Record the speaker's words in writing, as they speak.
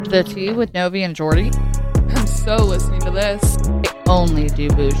The tea with Novi and Jordy. I'm so listening to this. I only do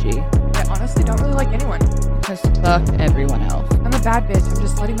bougie. I honestly don't really like anyone. Because fuck everyone else. I'm a bad bitch. I'm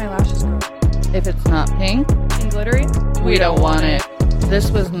just letting my lashes grow. If it's not pink, And glittery? we don't want it. This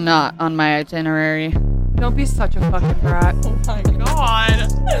was not on my itinerary. Don't be such a fucking brat. Oh my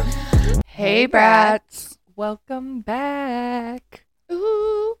god. Hey, brats. Welcome back.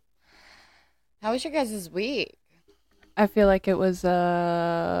 Ooh. How was your guys' week? I feel like it was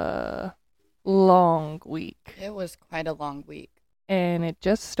a long week. It was quite a long week. And it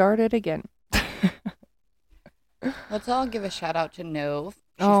just started again. Let's all give a shout out to Nov.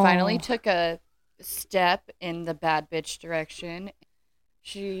 She Oh. finally took a step in the bad bitch direction.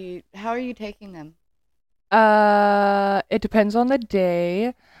 How are you taking them? It depends on the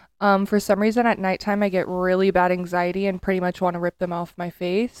day. For some reason at nighttime I get really bad anxiety and pretty much want to rip them off my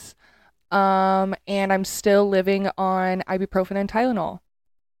face. And I'm still living on ibuprofen and Tylenol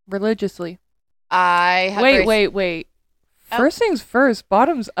religiously. Wait. Oh. First things first,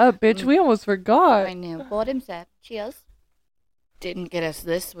 bottoms up, bitch. We almost forgot. I know. Bottoms up. Cheers. Didn't get us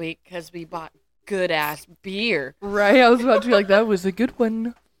this week because we bought good ass beer. Right? I was about to be like, that was a good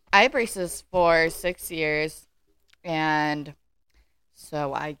one. I had braces for 6 years, and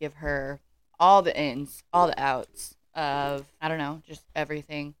so I give her all the ins, all the outs of, I don't know, just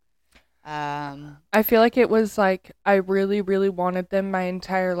everything. I feel like it was like I really, really wanted them my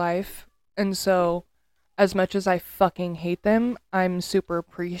entire life. And so as much as I fucking hate them, I'm super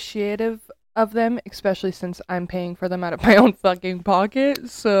appreciative of them, especially since I'm paying for them out of my own fucking pocket.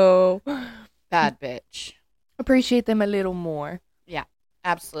 So Bad bitch. appreciate them a little more. Yeah,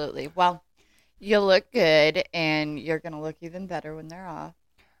 absolutely. Well, you look good, and you're going to look even better when they're off.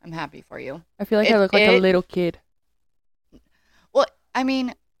 I'm happy for you. I feel like I look like a little kid. Well, I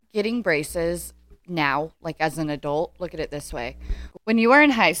mean, getting braces now, like as an adult, look at it this way. When you are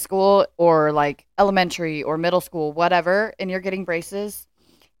in high school or like elementary or middle school, whatever, and you're getting braces,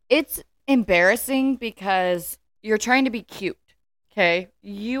 it's embarrassing because you're trying to be cute. Okay?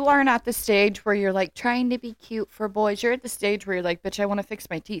 You aren't at the stage where you're like trying to be cute for boys. You're at the stage where you're like, bitch, I want to fix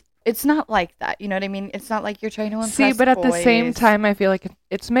my teeth. It's not like that. You know what I mean? It's not like you're trying to impress See, but at the same boys. time, I feel like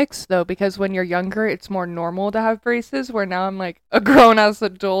it's mixed, though, because when you're younger, it's more normal to have braces, where now I'm like a grown-ass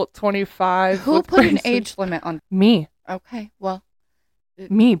adult, 25. Who with put an braces. age limit on? Me. Okay, well,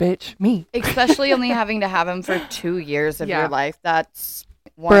 Me, bitch. Me. especially only having to have them for 2 years of Yeah. your life. That's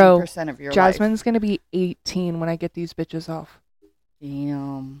 1% Bro, of your life. Jasmine's going to be 18 when I get these bitches off.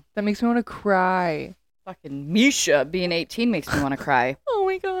 Damn. That makes me want to cry. Fucking Misha being 18 makes me want to cry. Oh,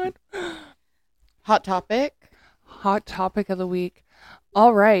 my God. Hot topic? Hot topic of the week.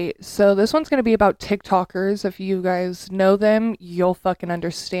 All right. So this one's going to be about TikTokers. If you guys know them, you'll fucking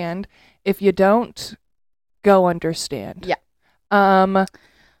understand. If you don't, go understand. Yeah.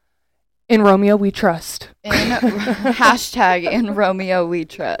 In Romeo, we trust. Hashtag in Romeo we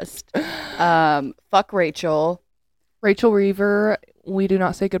trust. Fuck Rachel. Rachel Reaver, we do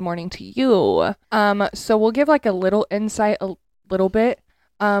not say good morning to you. So we'll give like a little insight, a little bit.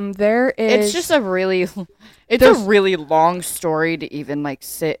 There is. It's just a really long story to even like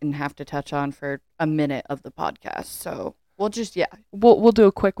sit and have to touch on for a minute of the podcast. So we'll just, yeah. We'll do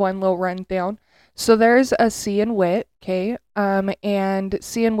a quick one, little rundown. So there's a C and Wit, okay? And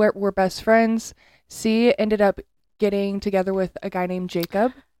C and Wit were best friends. C ended up getting together with a guy named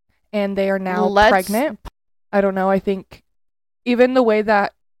Jacob, and they are now pregnant. I don't know. I think even the way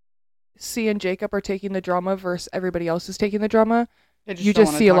that C and Jacob are taking the drama versus everybody else is taking the drama, you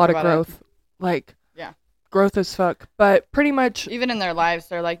just see a lot of growth. Like, yeah, growth as fuck. But pretty much, even in their lives,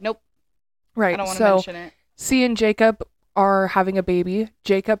 they're like, nope, right. I don't want to mention it. C and Jacob are having a baby.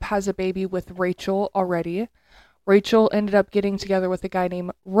 Jacob has a baby with Rachel already. Rachel ended up getting together with a guy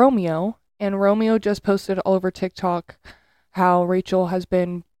named Romeo, and Romeo just posted all over TikTok how Rachel has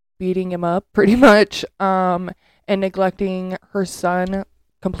been beating him up pretty much, and neglecting her son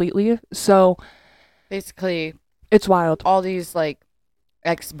completely. So basically, it's wild. All these like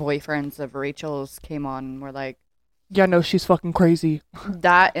ex-boyfriends of Rachel's came on and were like, yeah, no, she's fucking crazy.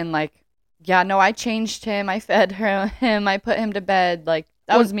 That and like, yeah, no, I changed him, I fed him, I put him to bed, like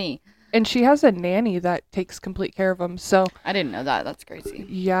that was me. And she has a nanny that takes complete care of him. So I didn't know that. That's crazy.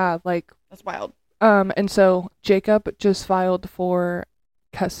 Yeah, like that's wild. And so Jacob just filed for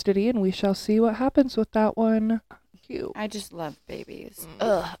custody, and we shall see what happens with that one. Cute. I just love babies.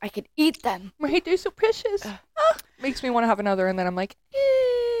 Ugh, I could eat them. Right, they're so precious. Makes me want to have another, and then I'm like,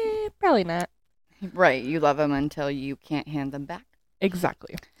 probably not. Right, you love them until you can't hand them back.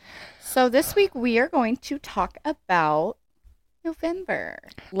 Exactly. So this week we are going to talk about November.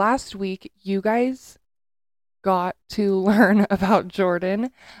 Last week, you guys got to learn about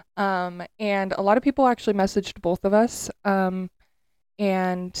Jordan. And a lot of people actually messaged both of us. And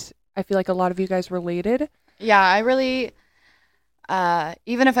I feel like a lot of you guys related. Yeah, I really,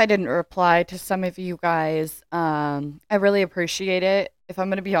 even if I didn't reply to some of you guys, I really appreciate it. If I'm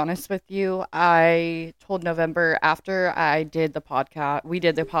going to be honest with you, I told November after I did the podcast, we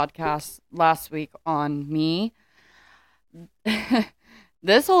did the podcast last week on me.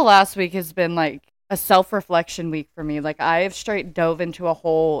 This whole last week has been like a self reflection week for me. Like, I've straight dove into a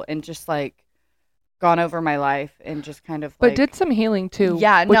hole and just like gone over my life and just kind of But like, did some healing too.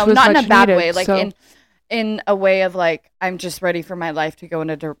 yeah, which no, was not in much a bad needed, way. Like, so in a way of like, I'm just ready for my life to go in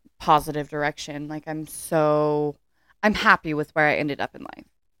a positive direction. Like, I'm happy with where I ended up in life.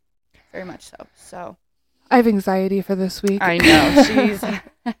 Very much so. So I have anxiety for this week. I know. She's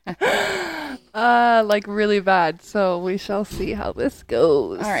like really bad. So we shall see how this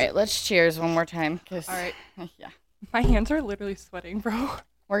goes. all right. Let's cheers one more time. All right. Yeah. My hands are literally sweating, bro.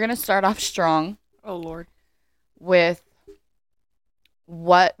 We're gonna start off strong Oh Lord. with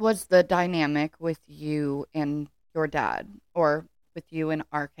what was the dynamic with you and your dad, or with you and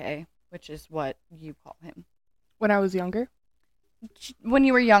RK, which is what you call him. When I was younger. When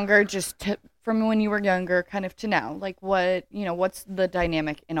you were younger, from when you were younger, kind of to now, like what's the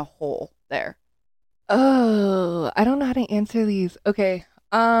dynamic in a whole there? Oh, I don't know how to answer these. Okay.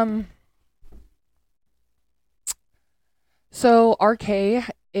 So RK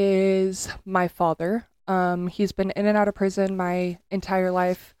is my father. He's been in and out of prison my entire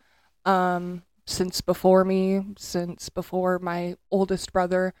life. Since before me, since before my oldest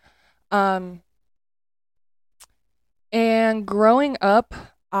brother. And growing up,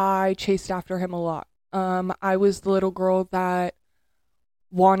 I chased after him a lot. I was the little girl that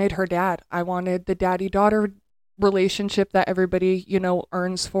wanted her dad. I wanted the daddy-daughter relationship that everybody,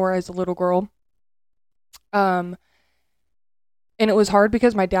 earns for as a little girl. And it was hard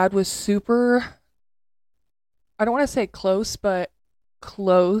because my dad was super, I don't want to say close, but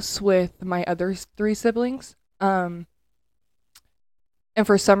close with my other three siblings. And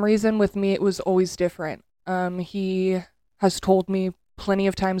for some reason with me, it was always different. He has told me plenty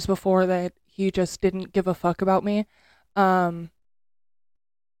of times before that he just didn't give a fuck about me.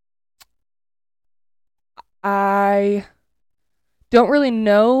 I don't really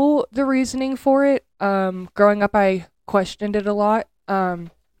know the reasoning for it. Growing up, I questioned it a lot. But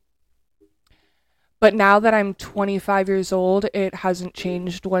now that I'm 25 years old, it hasn't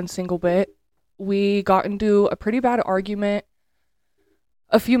changed one single bit. We got into a pretty bad argument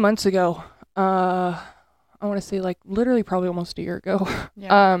a few months ago. I want to say like literally probably almost a year ago.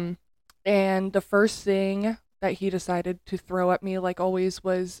 Yeah. And the first thing that he decided to throw at me, like always,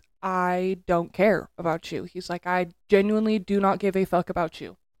 was, I don't care about you. He's like, I genuinely do not give a fuck about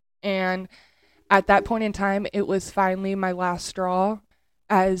you. And at that point in time, it was finally my last straw,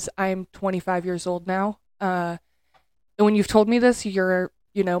 as I'm 25 years old now. And when you've told me this,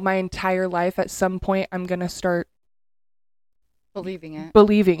 my entire life, at some point, I'm going to start believing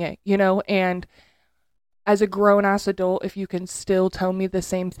it, and as a grown-ass adult, if you can still tell me the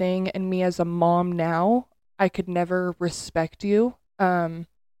same thing, and me as a mom now, I could never respect you. And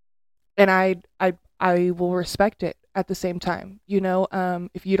I will respect it at the same time.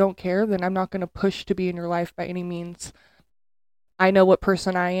 If you don't care, then I'm not going to push to be in your life by any means. I know what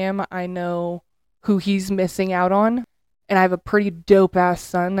person I am. I know who he's missing out on. And I have a pretty dope-ass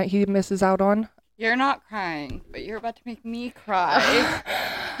son that he misses out on. You're not crying, but you're about to make me cry.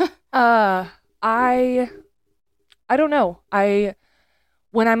 I don't know.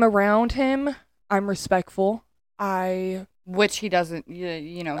 When I'm around him, I'm respectful. Which he doesn't,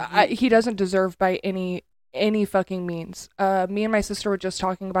 he doesn't deserve by any fucking means. Me and my sister were just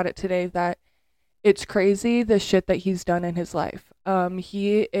talking about it today, that it's crazy the shit that he's done in his life.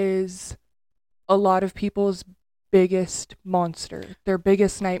 He is a lot of people's biggest monster, their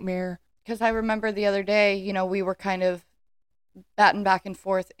biggest nightmare. Because I remember the other day, we were kind of batting back and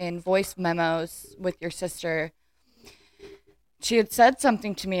forth in voice memos with your sister. She had said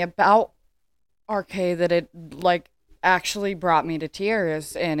something to me about RK that it like actually brought me to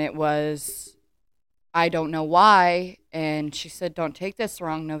tears, and it was, I don't know why. And she said, don't take this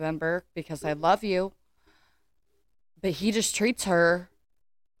wrong, November, because I love you, but he just treats her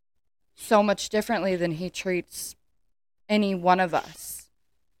so much differently than he treats any one of us,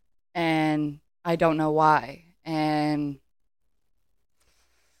 and I don't know why. And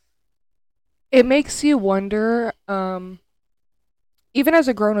it makes you wonder, even as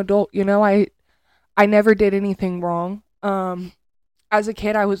a grown adult, I never did anything wrong. As a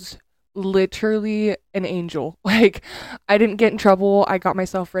kid, I was literally an angel. Like, I didn't get in trouble. I got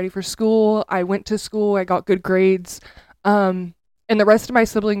myself ready for school. I went to school. I got good grades. And the rest of my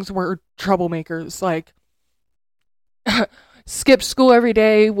siblings were troublemakers. Like, skipped school every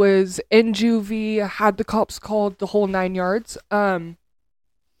day, was in juvie, had the cops called, the whole 9 yards.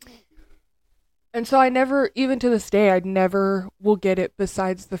 And so I never, even to this day, I never will get it,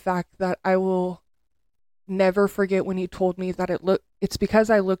 besides the fact that I will never forget when he told me that it's because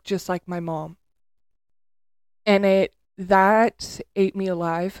I look just like my mom. And that ate me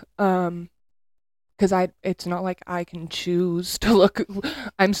alive. Because it's not like I can choose to look.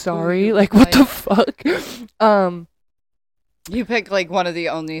 I'm sorry. Like, what the fuck? You pick like one of the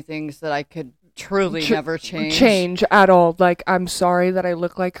only things that I could truly never change at all. Like, I'm sorry that I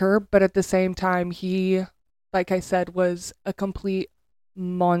look like her, but at the same time, he, like I said, was a complete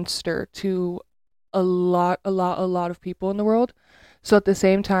monster to a lot of people in the world. So at the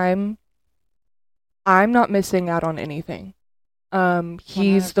same time, I'm not missing out on anything. He's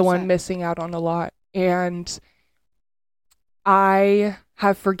 100%. The one missing out on a lot. And I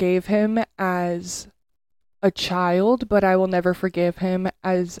have forgave him as a child, but I will never forgive him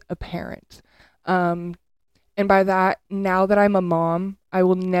as a parent. And by that, now that I'm a mom, I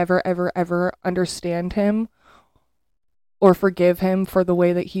will never, ever, ever understand him or forgive him for the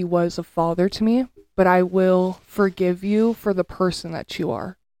way that he was a father to me, but I will forgive you for the person that you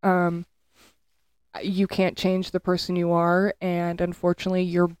are. You can't change the person you are, and unfortunately,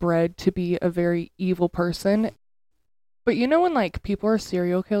 you're bred to be a very evil person. But you know when, like, people are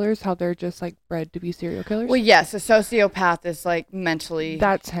serial killers, how they're just, like, bred to be serial killers? Well, yes, a sociopath is, like, mentally...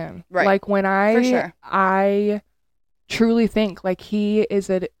 That's him. Right. Like, when For sure. I truly think, like, he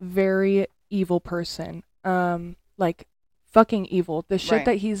is a very evil person. Like, fucking evil. The shit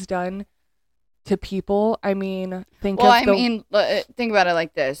that he's done to people, I mean, think about it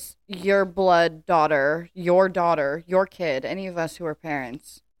like this. Your blood daughter, your kid, any of us who are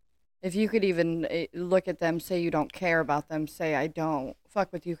parents... If you could even look at them, say you don't care about them, say I don't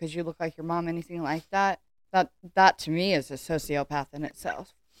fuck with you because you look like your mom, anything like that, that to me is a sociopath in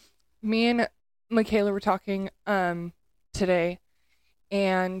itself. Me and Michaela were talking today,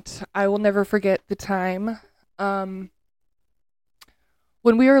 and I will never forget the time. When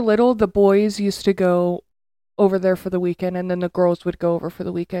we were little, the boys used to go over there for the weekend, and then the girls would go over for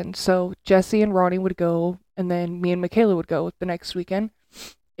the weekend. So Jesse and Ronnie would go, and then me and Michaela would go the next weekend.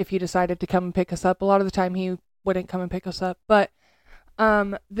 If he decided to come and pick us up. A lot of the time he wouldn't come and pick us up. But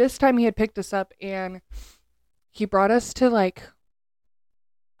this time he had picked us up, and he brought us to, like,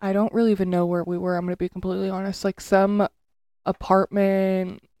 I don't really even know where we were, I'm going to be completely honest. Like, some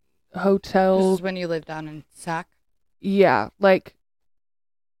apartment, hotel. This is when you lived down in Sac? Yeah. Like,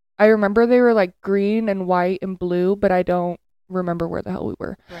 I remember they were, like, green and white and blue, but I don't remember where the hell we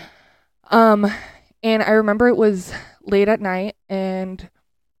were. Right. And I remember it was late at night, and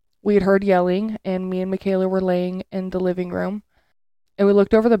we had heard yelling, and me and Michaela were laying in the living room, and we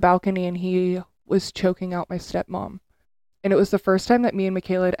looked over the balcony, and he was choking out my stepmom. And it was the first time that me and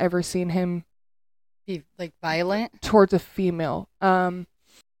Michaela had ever seen him be, like, violent towards a female.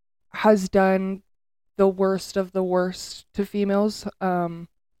 Has done the worst of the worst to females.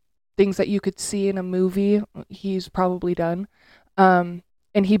 Things that you could see in a movie, he's probably done. And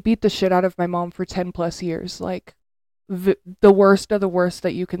he beat the shit out of my mom for 10 plus years. Like, the worst of the worst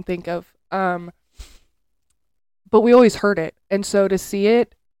that you can think of. But we always heard it. And so to see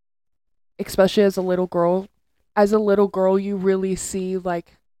it, especially as a little girl, you really see,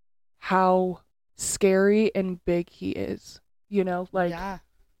 like, how scary and big he is. You know, like, yeah.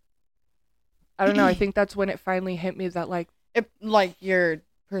 I don't know. I think that's when it finally hit me that, like, your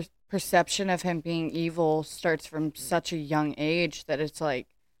perception of him being evil starts from such a young age that it's like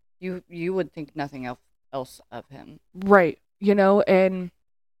you would think nothing else of him. Right. You know, and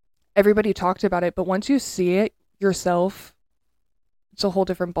everybody talked about it, but once you see it yourself, it's a whole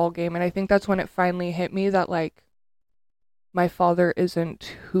different ballgame. And I think that's when it finally hit me that, like, my father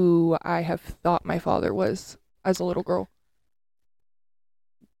isn't who I have thought my father was as a little girl.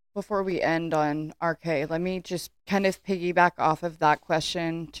 Before we end on RK, let me just kind of piggyback off of that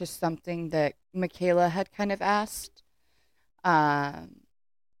question to something that Michaela had kind of asked.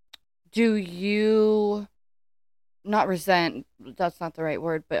 Do you not resent, that's not the right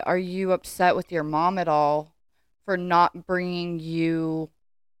word, but are you upset with your mom at all for not bringing you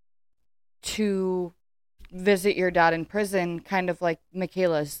to visit your dad in prison, kind of like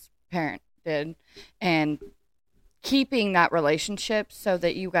Michaela's parent did, and keeping that relationship so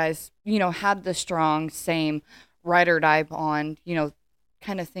that you guys, you know, had the strong, same ride or die bond, you know,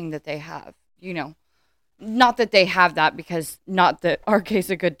 kind of thing that they have, you know? not that they have that, because not that RK's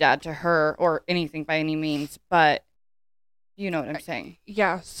a good dad to her or anything by any means, but you know what I'm saying.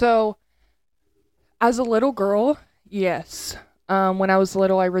 Yeah, so as a little girl, yes. When I was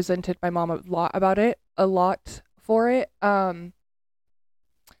little, I resented my mom a lot for it. I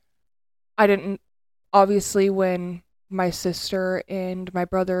didn't, obviously, when my sister and my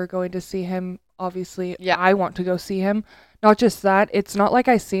brother are going to see him, obviously, Yeah. I want to go see him. Not just that, it's not like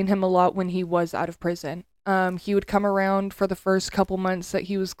I seen him a lot when he was out of prison. He would come around for the first couple months that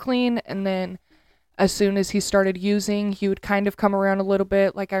he was clean, and then as soon as he started using, he would kind of come around a little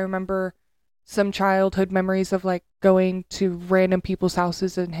bit. Like, I remember some childhood memories of like going to random people's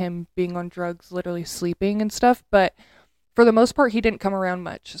houses and him being on drugs, literally sleeping and stuff. But for the most part, he didn't come around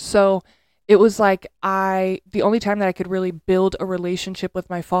much. So it was like the only time that I could really build a relationship with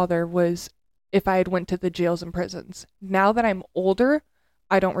my father was if I had went to the jails and prisons. Now that I'm older,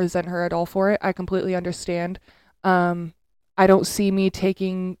 I don't resent her at all for it. I completely understand. I don't see me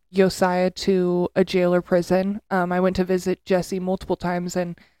taking Josiah to a jail or prison. I went to visit Jesse multiple times,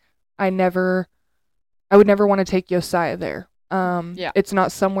 and I would never want to take Josiah there. Yeah. It's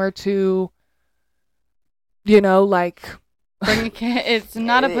not somewhere to, like, Bring a kid. It's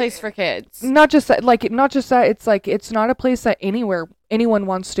not a place for kids. not just that. It's like it's not a place that anyone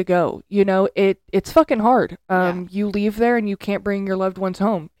wants to go. It's fucking hard. Yeah. You leave there and you can't bring your loved ones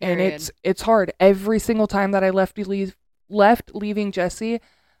home, Period. and it's hard. Every single time that I left leaving Jesse,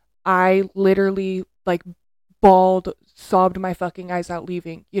 I literally like bawled, sobbed my fucking eyes out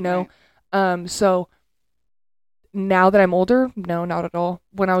leaving. Right. So now that I'm older, no, not at all.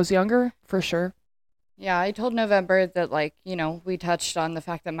 When I was younger, for sure. Yeah, I told November that, like, we touched on the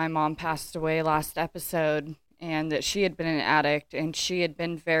fact that my mom passed away last episode, and that she had been an addict, and she had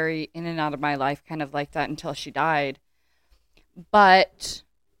been very in and out of my life, kind of like that, until she died. But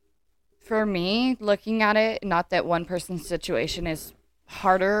for me, looking at it, not that one person's situation is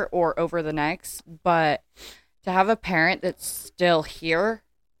harder or over the next, but to have a parent that's still here,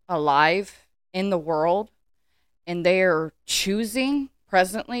 alive, in the world, and they're choosing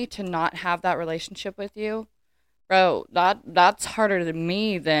presently to not have that relationship with you, bro, that's harder to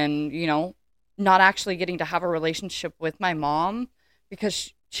me than, not actually getting to have a relationship with my mom,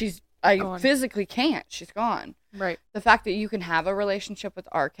 because I Gone. physically can't. She's gone. Right. The fact that you can have a relationship with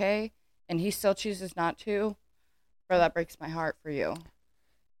RK and he still chooses not to, bro, that breaks my heart for you.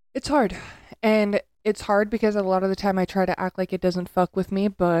 It's hard. And it's hard because a lot of the time I try to act like it doesn't fuck with me,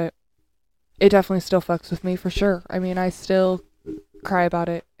 but it definitely still fucks with me for sure. I mean, I still cry about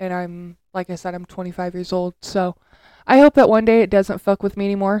it, and like I said, I'm 25 years old, so I hope that one day it doesn't fuck with me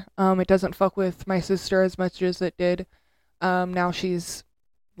anymore. It doesn't fuck with my sister as much as it did. Now she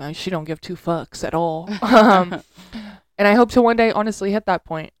don't give two fucks at all. And I hope to one day honestly hit that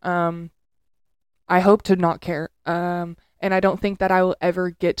point. I hope to not care. And I don't think that I will ever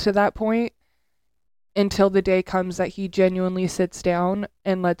get to that point until the day comes that he genuinely sits down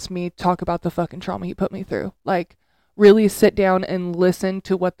and lets me talk about the fucking trauma he put me through. Like, really sit down and listen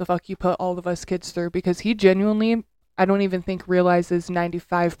to what the fuck you put all of us kids through, because he genuinely, I don't even think, realizes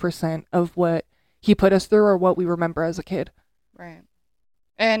 95% of what he put us through or what we remember as a kid. Right.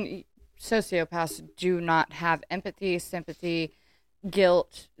 And sociopaths do not have empathy, sympathy,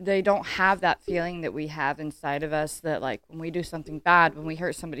 guilt. They don't have that feeling that we have inside of us, that, like, when we do something bad, when we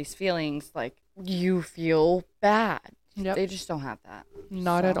hurt somebody's feelings, like, you feel bad. Yep. They just don't have that.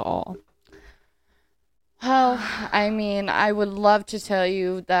 Not at all. Well, I mean, I would love to tell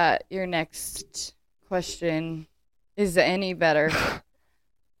you that your next question is any better,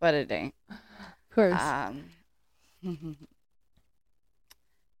 but it ain't. Of course.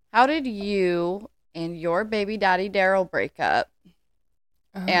 How did you and your baby daddy Daryl break up,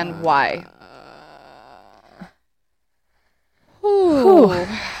 and why?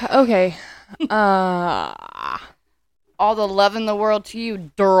 Okay. All the love in the world to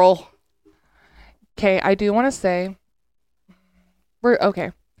you, Daryl. Okay, I do want to say, we're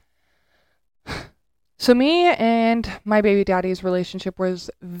okay. So me and my baby daddy's relationship was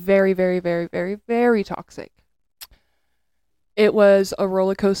very, very, very, very, very toxic. It was a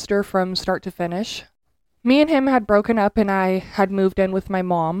roller coaster from start to finish. Me and him had broken up, and I had moved in with my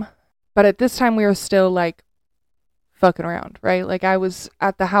mom. But at this time, we were still, like, fucking around, right? Like, I was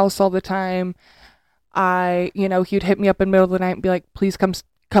at the house all the time. He'd hit me up in the middle of the night and be like, please come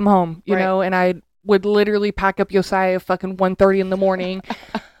home, Right. and I would literally pack up Josiah fucking 1:30 in the morning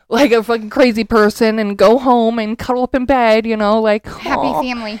like a fucking crazy person and go home and cuddle up in bed, like, Happy aw.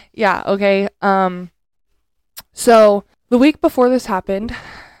 family. Yeah, okay. So the week before this happened,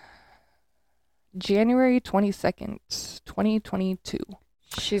 January 22nd, 2022.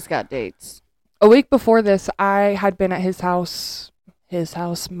 She's got dates. a week before this, I had been at his house,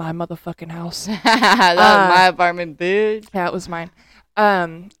 my motherfucking house. That was my apartment, bitch. Yeah, it was mine.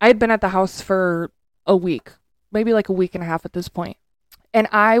 I had been at the house for a week, maybe like a week and a half at this point. And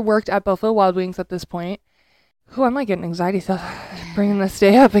I worked at Buffalo Wild Wings at this point. Who I'm like getting anxiety stuff, bringing this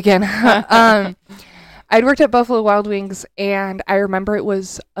day up again. I'd worked at Buffalo Wild Wings, and I remember it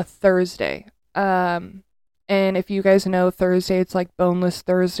was a Thursday. And if you guys know Thursday, it's like Boneless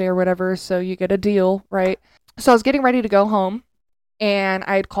Thursday or whatever, so you get a deal, right? So I was getting ready to go home, and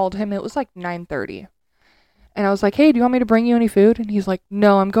I had called him. It was like 9:30. And I was like, hey, do you want me to bring you any food? And he's like,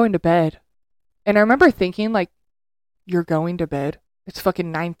 no, I'm going to bed. And I remember thinking, like, you're going to bed? It's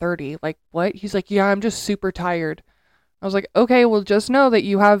fucking 9:30. Like, what? He's like, yeah, I'm just super tired. I was like, okay, well, just know that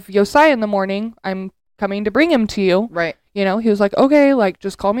you have Josiah in the morning. I'm coming to bring him to you. Right. You know, he was like, okay, like,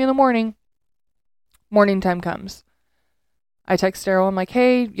 just call me in the morning. Morning time comes. I text Daryl. I'm like,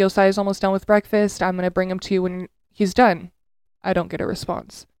 hey, Josiah's almost done with breakfast. I'm going to bring him to you when he's done. I don't get a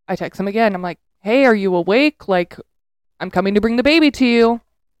response. I text him again. I'm like, hey, are you awake? Like, I'm coming to bring the baby to you.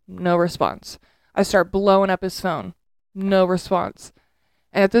 No response. I start blowing up his phone. No response.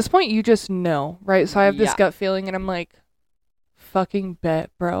 And at this point, you just know, right? So I have this gut feeling, and I'm like, fucking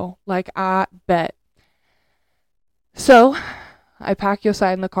bet, bro. Like, I bet. So I pack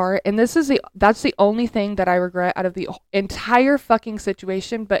Josiah in the car, and that's the only thing that I regret out of the entire fucking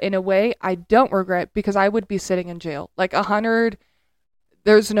situation. But in a way, I don't regret, because I would be sitting in jail. Like 100,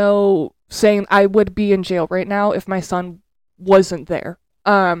 there's no saying I would be in jail right now if my son wasn't there.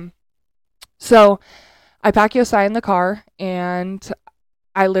 So I pack Josiah in the car, and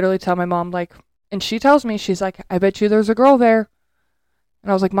I literally tell my mom, like, and she tells me, she's like, I bet you there's a girl there. And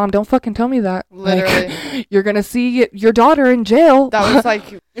I was like, Mom, don't fucking tell me that. Literally. Like, you're going to see your daughter in jail. That was like,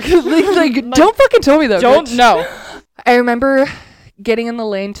 don't fucking tell me that. Don't know. I remember getting in the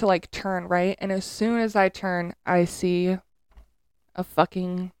lane to like turn, right? And as soon as I turn, I see a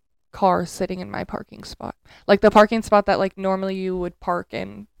fucking car sitting in my parking spot. Like the parking spot that like normally you would park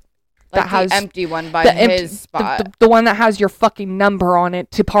in. Like that has the empty one by his spot. The one that has your fucking number on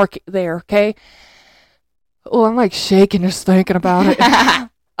it to park there, okay? Oh, I'm like shaking just thinking about it.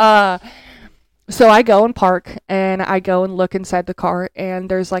 So I go and park, and I go and look inside the car, and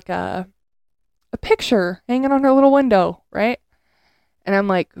there's like a picture hanging on her little window, right? And I'm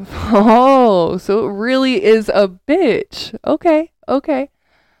like, oh, so it really is a bitch. Okay.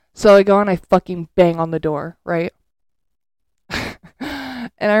 So I go and I fucking bang on the door, right?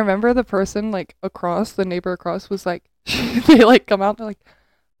 And I remember the person like across, the neighbor across was like, they like come out, they're like,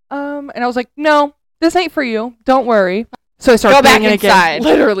 and I was like, no, this ain't for you. Don't worry. So I start banging again.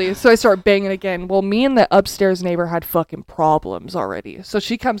 Literally. So I start banging again. Well, me and the upstairs neighbor had fucking problems already. So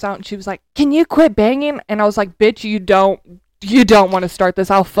she comes out and she was like, can you quit banging? And I was like, bitch, you don't want to start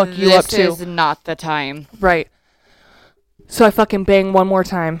this. I'll fuck you up too. This is not the time. Right. So I fucking bang one more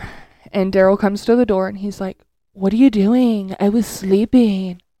time. And Daryl comes to the door and he's like, what are you doing? I was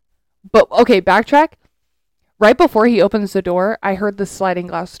sleeping. But okay, backtrack. Right before he opens the door, I heard the sliding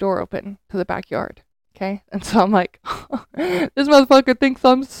glass door open to the backyard. Okay? And so I'm like, this motherfucker thinks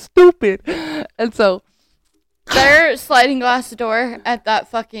I'm stupid. And so their sliding glass door at that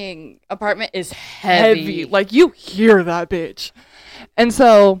fucking apartment is heavy. Like, you hear that bitch. And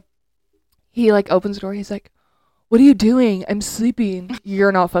so he like opens the door. He's like, what are you doing? I'm sleeping.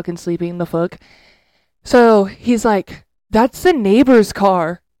 You're not fucking sleeping, the fuck. So he's like, that's the neighbor's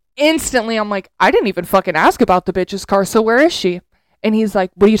car. Instantly, I'm like, I didn't even fucking ask about the bitch's car, so where is she? And he's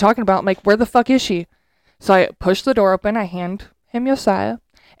like, what are you talking about? I'm like, where the fuck is she? So I push the door open, I hand him Josiah,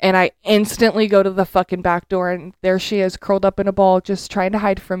 and I instantly go to the fucking back door, and there she is, curled up in a ball, just trying to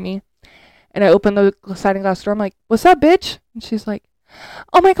hide from me. And I open the sliding glass door, I'm like, what's up, bitch? And she's like,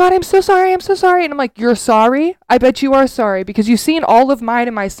 oh my god, I'm so sorry. And I'm like, you're sorry? I bet you are sorry, because you've seen all of mine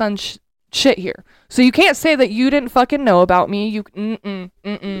and my son's shit here. So you can't say that you didn't fucking know about me.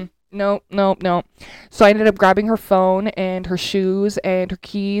 No. So I ended up grabbing her phone and her shoes and her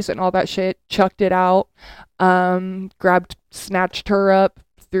keys and all that shit, chucked it out, snatched her up,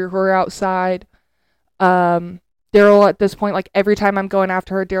 threw her outside. Daryl at this point, like every time I'm going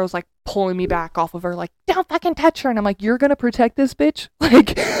after her, Daryl's like pulling me back off of her, like, don't fucking touch her. And I'm like, you're gonna protect this bitch?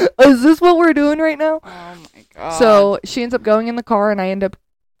 Like, is this what we're doing right now? Oh my god. So she ends up going in the car, and I end up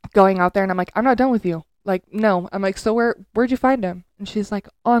going out there, and I'm like, I'm not done with you. Like, no. I'm like, so where'd you find him? And she's like,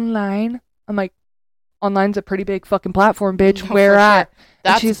 online. I'm like, online's a pretty big fucking platform, bitch. No, where at? Sure.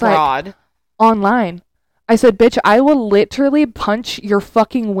 That's and she's broad. like, online. I said, bitch, I will literally punch your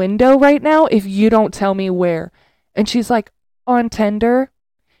fucking window right now if you don't tell me where. And she's like, on Tinder.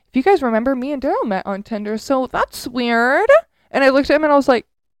 If you guys remember, me and Daryl met on Tinder, so that's weird. And I looked at him and I was like,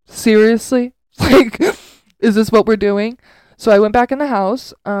 seriously? Like, is this what we're doing? So I went back in the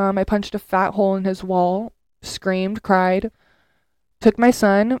house. I punched a fat hole in his wall, screamed, cried, took my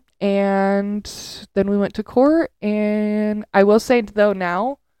son, and then we went to court. And I will say, though,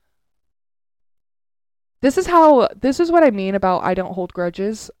 now, this is what I mean about I don't hold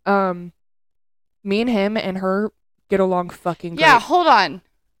grudges. Me and him and her get along fucking great. Yeah, hold on.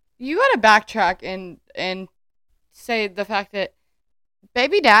 You gotta backtrack and say the fact that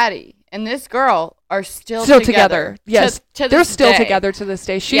baby daddy and this girl are still together. Yes, to they're this still day. together to this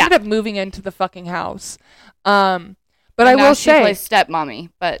day. She Yeah. ended up moving into the fucking house. But And I now will she say, plays stepmommy,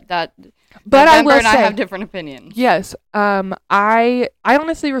 but but I November will and I say, have different opinions. yes. I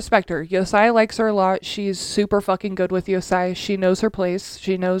honestly respect her. Yosai likes her a lot. She's super fucking good with Yosai. She knows her place.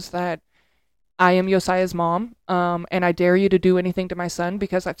 She knows that I am Yosai's mom. And I dare you to do anything to my son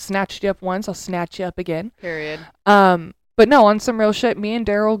because I've snatched you up once. I'll snatch you up again. Period. But no, on some real shit, me and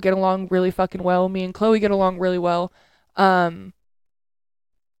Daryl get along really fucking well. Me and Chloe get along really well.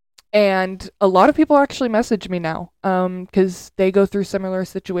 And a lot of people actually message me now, because they go through similar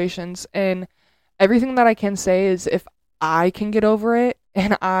situations. And everything that I can say is if I can get over it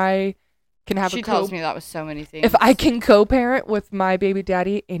and I can have She tells me that with so many things. if I can co-parent with my baby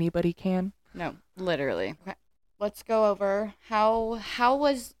daddy, anybody can. No, literally. Okay. Let's go over how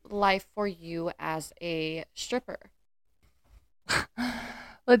was life for you as a stripper?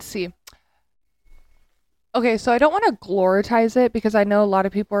 Let's see. Okay, so I don't want to glorifize it because I know a lot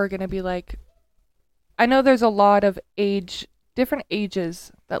of people are going to be like, I know there's a lot of different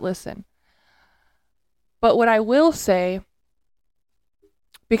ages that listen. But what I will say,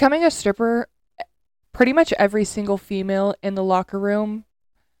 becoming a stripper, pretty much every single female in the locker room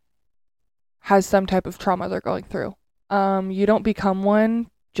has some type of trauma they're going through. You don't become one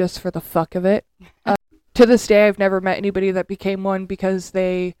just for the fuck of it. To this day, I've never met anybody that became one because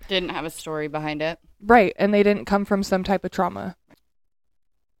they didn't have a story behind it. Right, and they didn't come from some type of trauma.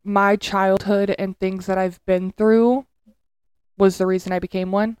 My childhood and things that I've been through was the reason I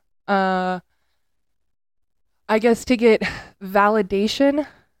became one. I guess to get validation,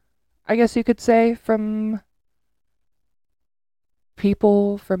 I guess you could say, from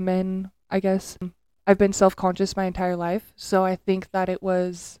people, from men, I guess. I've been self-conscious my entire life, so I think that it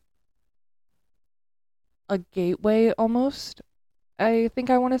was a gateway almost, I think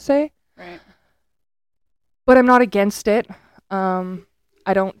I want to say. Right. But I'm not against it.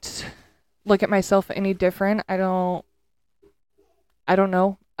 I don't look at myself any different. I don't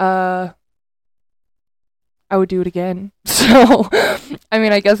know. I would do it again. So, I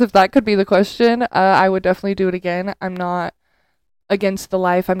mean, I guess if that could be the question, I would definitely do it again. I'm not against the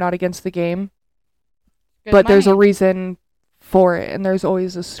life. I'm not against the game. Good But there's a money. reason for it, and there's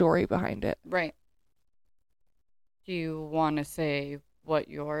always a story behind it. Right. Do you want to say what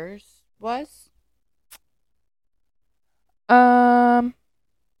yours was?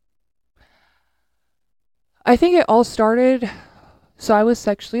 I think it all started, so I was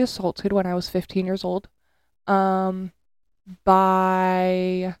sexually assaulted when I was 15 years old, by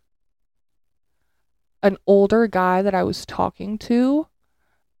an older guy that I was talking to.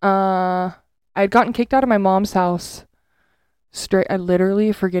 I had gotten kicked out of my mom's house I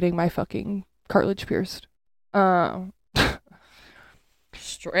literally forgetting my fucking cartilage pierced.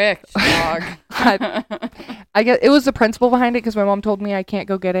 Strict, dog. I guess it was the principle behind it because my mom told me I can't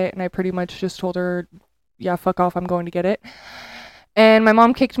go get it, and I pretty much just told her, yeah, fuck off, I'm going to get it. And my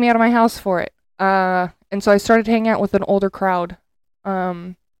mom kicked me out of my house for it. And so I started hanging out with an older crowd.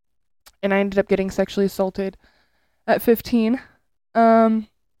 And I ended up getting sexually assaulted at 15. And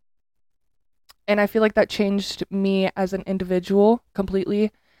I feel like that changed me as an individual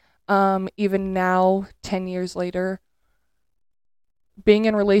completely. Even now, 10 years later, being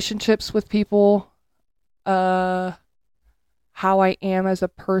in relationships with people, how I am as a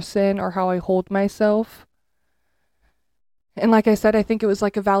person or how I hold myself. And like I said, I think it was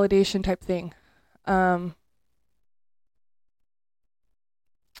like a validation type thing. I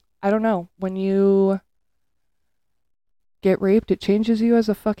don't know. When you get raped, it changes you as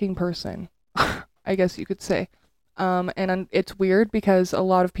a fucking person, I guess you could say. And it's weird because a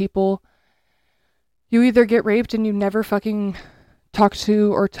lot of people, you either get raped and you never fucking talk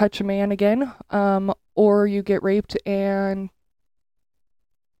to or touch a man again, or you get raped and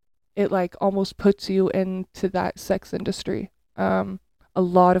it like almost puts you into that sex industry. A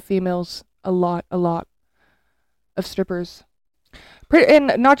lot of females, a lot of strippers.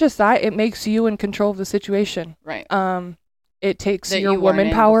 And not just that, it makes you in control of the situation. Right. It takes That your you weren't woman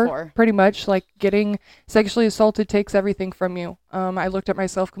in power, before. pretty much. Like getting sexually assaulted takes everything from you. I looked at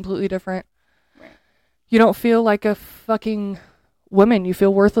myself completely different. Right. You don't feel like a fucking women, you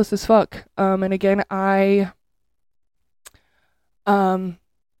feel worthless as fuck. And again, like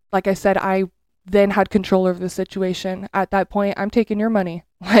I said, I then had control over the situation. At that point, I'm taking your money.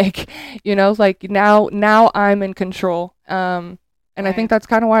 Like, like now I'm in control. And I think that's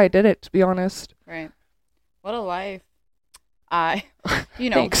kind of why I did it, to be honest. Right. What a life.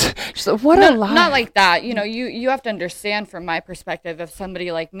 Thanks. So what a life. Not like that. You have to understand from my perspective of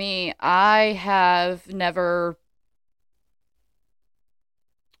somebody like me, I have never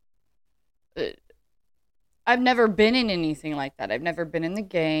I've never been in anything like that. I've never been in the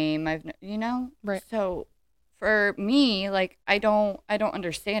game. Right. So for me, like I don't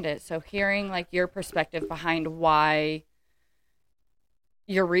understand it. So hearing like your perspective behind why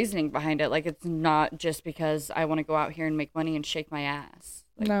your reasoning behind it, like it's not just because I want to go out here and make money and shake my ass.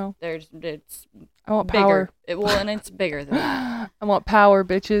 Like, no. It's I want bigger. Power. And it's bigger than that. I want power,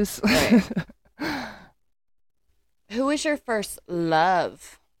 bitches. Right. Who was your first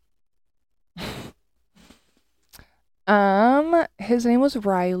love? His name was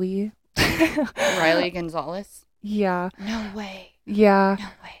Riley. Riley Gonzalez? Yeah. No way. Yeah.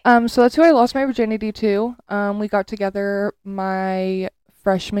 No way. So that's who I lost my virginity to. We got together my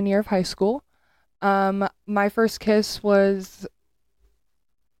freshman year of high school. My first kiss was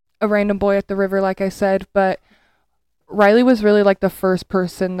a random boy at the river, like I said, but Riley was really like the first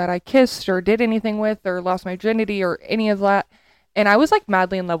person that I kissed or did anything with or lost my virginity or any of that. And I was like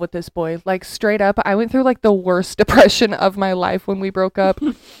madly in love with this boy. Like straight up, I went through like the worst depression of my life when we broke up.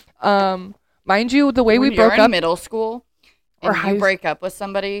 Mind you, the way we broke up in middle school and you break up with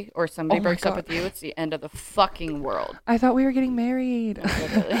somebody or somebody breaks up with you, it's the end of the fucking world. I thought we were getting married.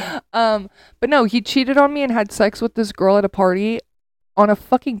 But no, he cheated on me and had sex with this girl at a party on a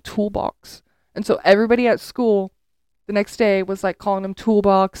fucking toolbox. And so everybody at school the next day was like calling him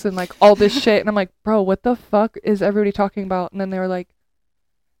toolbox and like all this shit. And I'm like, bro, what the fuck is everybody talking about? And then they were like,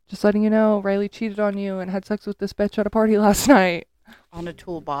 just letting you know, Riley cheated on you and had sex with this bitch at a party last night. On a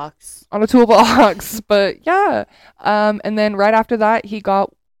toolbox. But yeah. And then right after that, he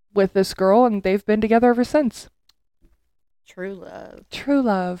got with this girl and they've been together ever since. True love. True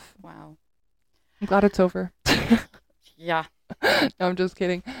love. Wow. I'm glad it's over. Yeah. No, I'm just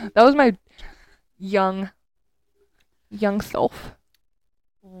kidding. That was my young self.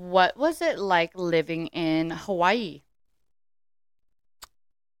 What was it like living in Hawaii?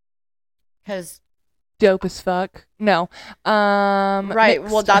 Because dope as fuck. No. Right.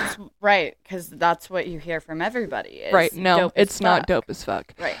 Mixed. Well, that's right. Because that's what you hear from everybody. Right. No, it's not dope as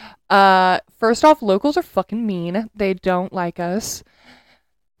fuck. Right. First off, locals are fucking mean. They don't like us.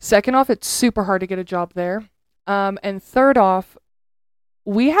 Second off, it's super hard to get a job there. And third off,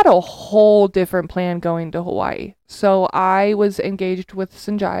 we had a whole different plan going to Hawaii. So I was engaged with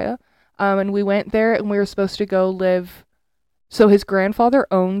Sanjaya, and we went there and we were supposed to go live. So his grandfather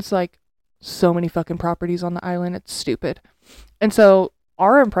owns like so many fucking properties on the island. It's stupid. And so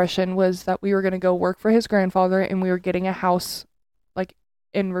our impression was that we were going to go work for his grandfather and we were getting a house like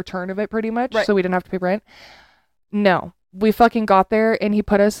in return of it pretty much. Right. So we didn't have to pay rent. No, we fucking got there and he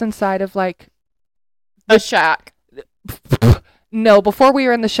put us inside of like a shack. No, before we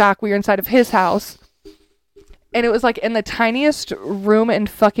were in the shack, we were inside of his house. And it was like in the tiniest room in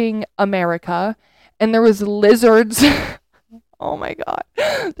fucking America. And there was lizards. Oh my God.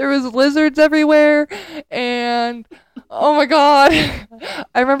 There was lizards everywhere. And oh my God.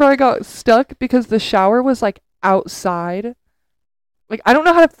 I remember I got stuck because the shower was like outside. Like, I don't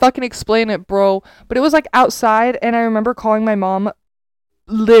know how to fucking explain it, bro. But it was like outside. And I remember calling my mom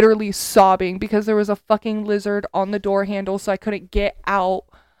literally sobbing because there was a fucking lizard on the door handle, so I couldn't get out.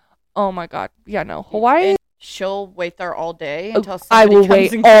 Oh my God. Yeah, no. Hawaii. And she'll wait there all day until I will somebody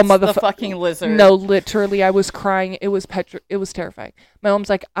wait comes and gets the fucking lizard. No, literally, I was crying. It was terrifying. My mom's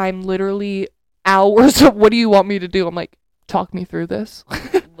like, I'm literally hours. What do you want me to do? I'm like, talk me through this.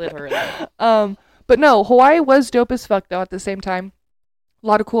 Literally. But no, Hawaii was dope as fuck though at the same time. A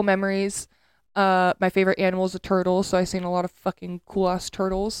lot of cool memories. My favorite animal is a turtle, so I seen a lot of fucking cool ass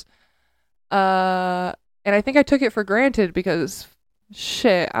turtles. And I think I took it for granted because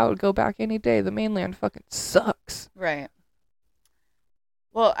shit, I would go back any day. The mainland fucking sucks. Right.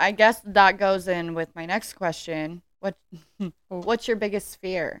 Well, I guess that goes in with my next question. What's your biggest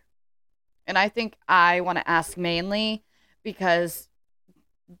fear? And I think I want to ask mainly because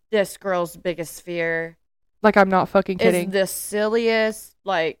this girl's biggest fear, like, I'm not fucking kidding, is the silliest,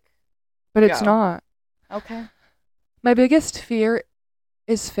 like, but it's not. Okay. My biggest fear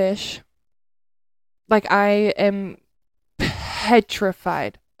is fish. Like, I am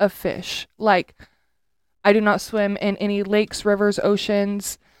petrified of fish. Like, I do not swim in any lakes, rivers,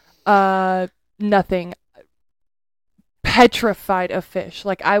 oceans, nothing. petrified of fish.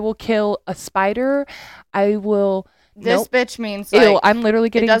 Like, I will kill a spider. I will. This Nope. bitch means Ew, like I'm literally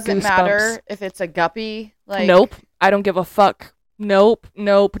it getting doesn't goosebumps. matter if it's a guppy. Like Nope. I don't give a fuck. Nope.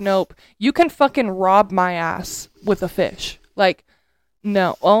 You can fucking rob my ass with a fish. Like,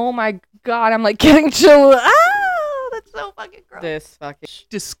 no. Oh my god, I'm like getting chill. Ah, that's so fucking gross. this fucking.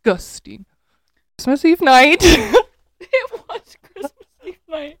 Disgusting. Christmas Eve night. It was Christmas Eve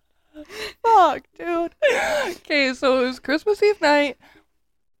night. Fuck, dude. Okay, so it was Christmas Eve night.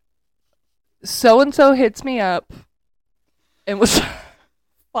 So and so hits me up and was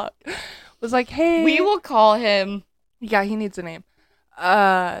fuck. Was like, hey. We will call him. Yeah, he needs a name.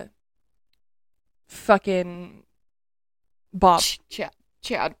 Fucking Bob. Chad.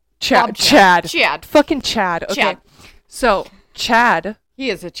 Chad. Fucking Chad. Okay. Chad. So, Chad. He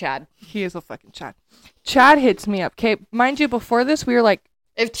is a Chad. He is a fucking Chad. Chad hits me up. Okay, mind you, before this, we were like,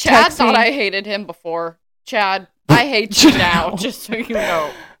 if Chad texting. thought I hated him before, Chad, I hate you now, just so you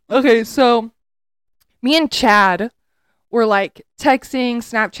know. Okay, so me and Chad were like texting,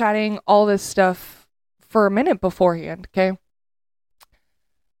 Snapchatting, all this stuff for a minute beforehand, okay?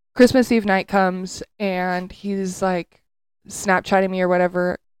 Christmas Eve night comes and he's like Snapchatting me or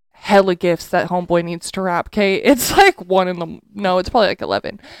whatever. Hella gifts that homeboy needs to wrap, okay? It's like it's probably like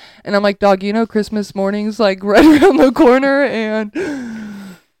 11. And I'm like, dog, you know Christmas morning's like right around the corner and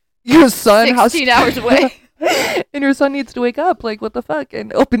your son 16 hours away. and your son needs to wake up, like what the fuck,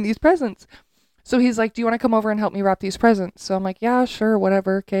 and open these presents. So he's like, do you want to come over and help me wrap these presents? So I'm like, yeah, sure,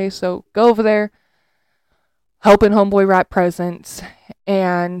 whatever. Okay, so go over there, helping homeboy wrap presents.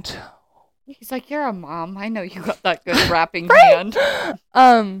 And he's like, you're a mom. I know you got that good wrapping hand.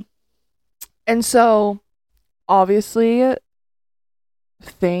 And so obviously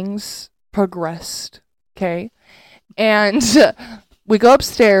things progressed, okay? And we go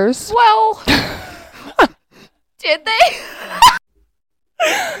upstairs. Well, did they?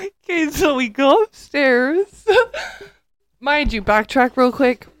 Okay, so we go upstairs. Mind you, backtrack real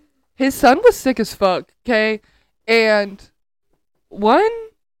quick. His son was sick as fuck, okay? And I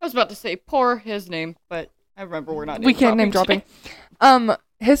was about to say pour his name, but I remember we're not we can't name dropping.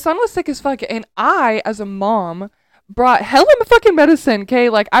 His son was sick as fuck, and I, as a mom, brought hella fucking medicine, okay?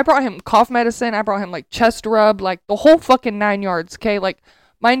 Like, I brought him cough medicine, I brought him, like, chest rub, like, the whole fucking 9 yards, okay? Like,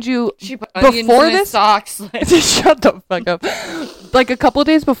 mind you, she put onions before in his this... socks. Shut the fuck up. Like, a couple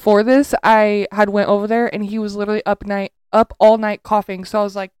days before this, I had went over there, and he was literally up all night coughing, so I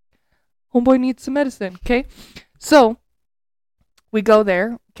was like, homeboy needs some medicine, okay? So, we go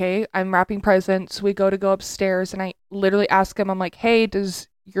there, okay? I'm wrapping presents. We go upstairs, and I literally ask him, I'm like, hey, does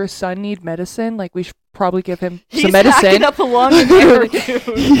your son need medicine? Like, we should probably give him some medicine. He's up along the river,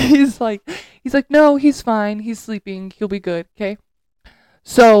 dude. he's like, no, he's fine. He's sleeping. He'll be good, okay?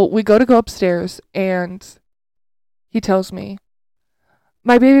 So we go upstairs, and he tells me,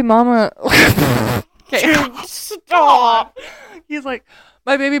 my baby mama... Okay, stop. He's like,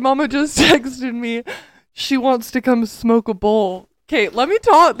 my baby mama just texted me. She wants to come smoke a bowl. Okay, let me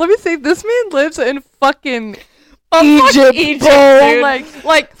say, this man lives in fucking Egypt, dude.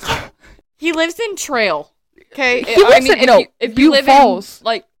 Like, he lives in Trail. Okay, he lives if you live Falls. in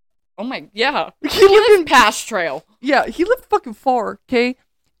like, oh my, yeah, he lives in past Trail. Yeah, he lived fucking far. Okay,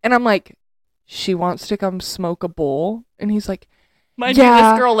 and I'm like, she wants to come smoke a bowl, and he's like, mind you,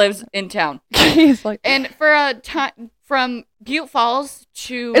 this girl lives in town. He's like, and for a time from Butte Falls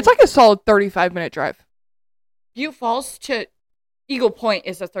to, it's like a solid 35-minute drive. Butte Falls to Eagle Point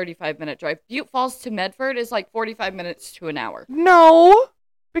is a 35-minute drive. Butte Falls to Medford is like 45 minutes to an hour. No,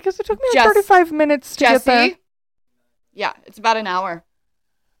 because it took me 35 minutes to get there. Yeah, it's about an hour.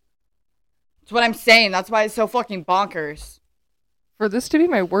 That's what I'm saying. That's why it's so fucking bonkers. For this to be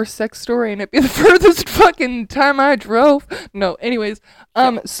my worst sex story and it be the furthest fucking time I drove. No, anyways.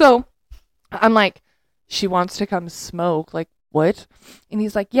 So I'm like, she wants to come smoke. Like, what? And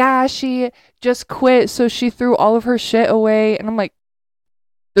he's like, yeah, she just quit, so she threw all of her shit away. And I'm like,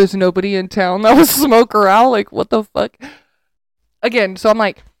 there's nobody in town that will smoke her out? Like, what the fuck? Again, so I'm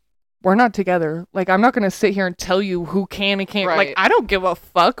like, we're not together. Like, I'm not going to sit here and tell you who can and can't. Right. Like, I don't give a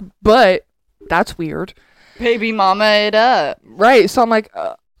fuck, but that's weird. Baby mama it up. Right. So I'm like,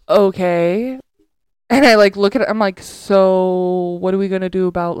 okay. And I like look at it. I'm like, so what are we going to do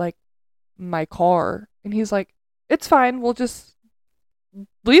about like my car? And he's like, it's fine. We'll just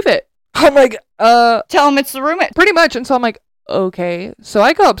leave it. I'm like, tell him it's the roommate. Pretty much. And so I'm like, okay. So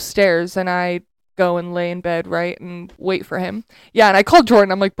I go upstairs and I go and lay in bed, right? And wait for him. Yeah. And I called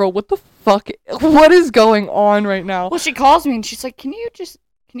Jordan. I'm like, bro, what the fuck? What is going on right now? Well, she calls me and she's like, can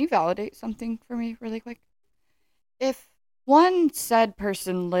you validate something for me really quick? If one said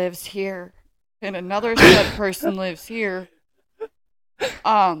person lives here and another said person lives here.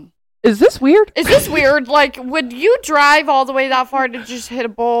 Is this weird? Is this weird? Like, would you drive all the way that far to just hit a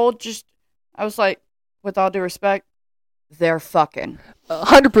bowl? I was like, with all due respect, they're fucking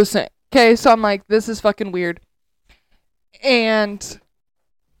 100%. Okay, so I'm like, this is fucking weird. And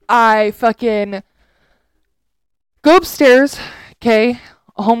I fucking go upstairs. Okay,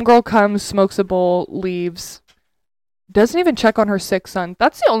 a homegirl comes, smokes a bowl, leaves. Doesn't even check on her sick son.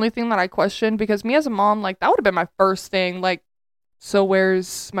 That's the only thing that I question, because me as a mom, like, that would have been my first thing. Like, so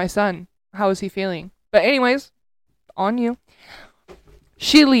where's my son? How is he feeling? But anyways, on you.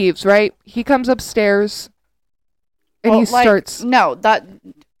 She leaves, right? He comes upstairs and he starts. No,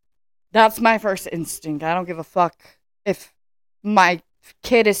 that's my first instinct. I don't give a fuck if my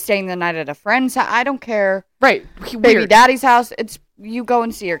kid is staying the night at a friend's house. I don't care. Right. Baby daddy's house. It's you go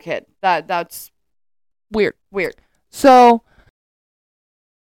and see your kid. That's weird. Weird. So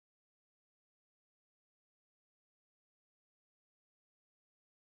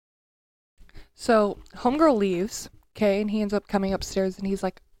homegirl leaves, okay, and he ends up coming upstairs and he's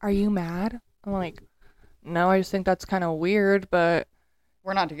like, "Are you mad?" I'm like, "No, I just think that's kind of weird, but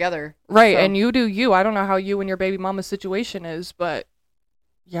we're not together." Right, so. And you do you. I don't know how you and your baby mama's situation is, but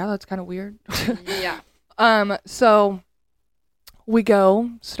yeah, that's kind of weird. Yeah. So we go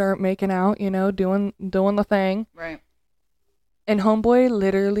start making out, doing the thing. Right. And homeboy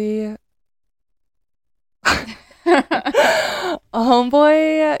literally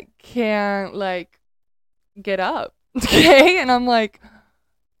homeboy can't like get up. Okay? And I'm like,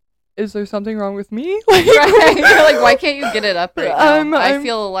 is there something wrong with me? Like, right. You're like, why can't you get it up right now? I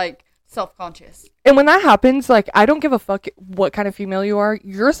feel like self-conscious. And when that happens, like, I don't give a fuck what kind of female you are.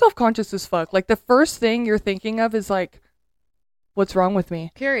 You're self-conscious as fuck. Like, the first thing you're thinking of is like, what's wrong with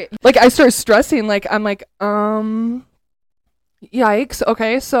me? Period. Like, I start stressing. Like, I'm like, yikes.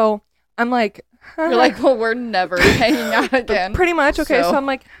 Okay, so I'm like, you're like, well, we're never hanging out again. Pretty much. Okay, so I'm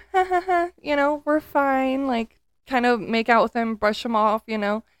like, we're fine. Like, kind of make out with him, brush him off,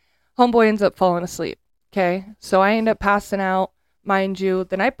 Homeboy ends up falling asleep. Okay, so I end up passing out. Mind you,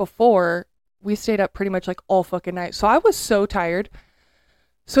 the night before, we stayed up pretty much like all fucking night. So I was so tired.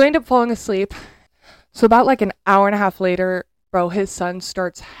 So I end up falling asleep. So about like an hour and a half later, bro, his son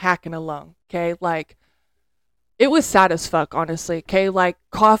starts hacking a lung. Okay, like, it was sad as fuck, honestly. Okay, like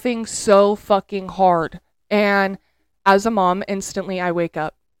coughing so fucking hard. And as a mom, instantly I wake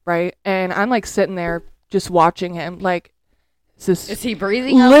up, right? And I'm like sitting there just watching him. Like, is he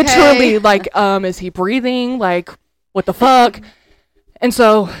breathing okay? Literally, like, is he breathing? Like, what the fuck? And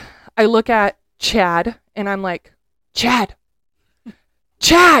so I look at Chad and I'm like, Chad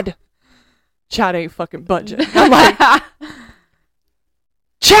ain't fucking budging. I'm like,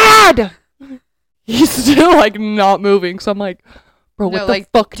 Chad! He's still like not moving. So I'm like, bro, what the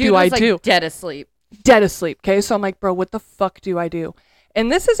fuck do I do? Dead asleep. Okay, so I'm like, bro, what the fuck do I do?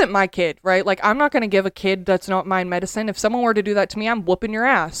 And this isn't my kid, right? Like, I'm not gonna give a kid that's not mine medicine. If someone were to do that to me, I'm whooping your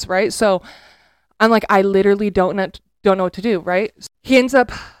ass, right? So I'm like, I literally don't know what to do, right? He ends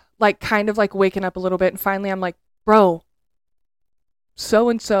up like kind of like waking up a little bit, and finally I'm like, bro, so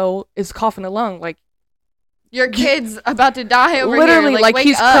and so is coughing a lung, like, your kid's about to die over literally, here. Like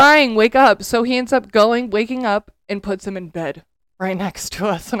he's crying, wake up. So he ends up waking up and puts him in bed right next to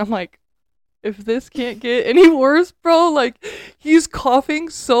us. And I'm like, if this can't get any worse, bro, like, he's coughing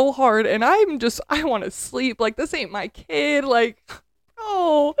so hard and I want to sleep. Like, this ain't my kid. Like,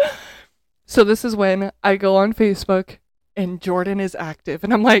 oh. So this is when I go on Facebook and Jordan is active.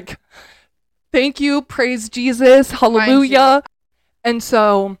 And I'm like, thank you, praise Jesus, hallelujah. And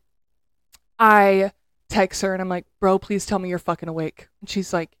so I text her and I'm like, bro, please tell me you're fucking awake. And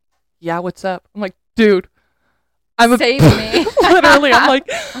she's like, yeah, what's up? I'm like, dude, save me. Literally, I'm like,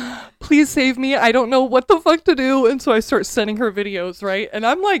 please save me. I don't know what the fuck to do. And so I start sending her videos, right? And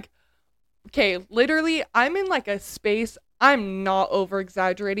I'm like, okay, literally, I'm in like a space, I'm not over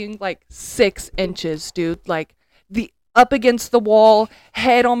exaggerating, like 6 inches, dude. Like, the up against the wall,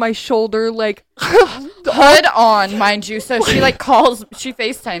 head on my shoulder, like hood on, mind you. So she like she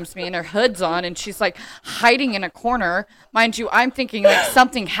FaceTimes me and her hood's on and she's like hiding in a corner. Mind you, I'm thinking like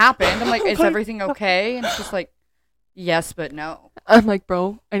something happened. I'm like, is everything okay? And she's like, yes, but no. I'm like,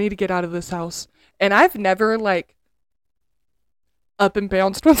 bro, I need to get out of this house. And I've never like up and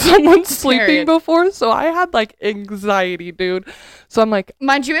bounced when someone's sleeping before, so I had like anxiety, dude. So I'm like,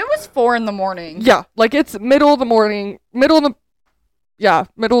 mind you, it was 4 a.m. Yeah, like it's middle of the morning, middle of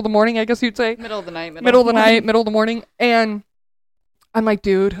the morning, I guess you'd say. Middle of the night. Middle of the morning. And I'm like,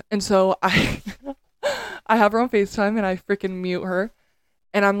 dude. And so I have her on FaceTime and I freaking mute her.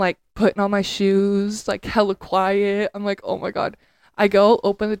 And I'm like putting on my shoes, like hella quiet. I'm like, oh my God. I go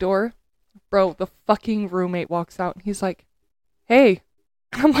open the door. Bro, the fucking roommate walks out and he's like, hey.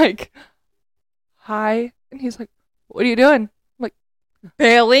 I'm like, hi. And he's like, what are you doing? I'm like,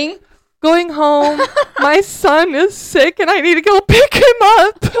 Bailing? going home. My son is sick and I need to go pick him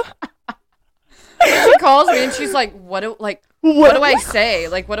up. She calls me and she's like, what do I say?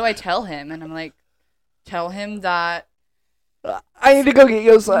 Like, what do I tell him? And I'm like, tell him that I need to go get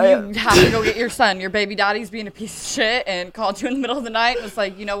your son. you have to go get your son. Your baby daddy's being a piece of shit and called you in the middle of the night and was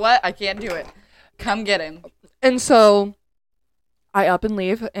like, you know what? I can't do it. Come get him. And so I up and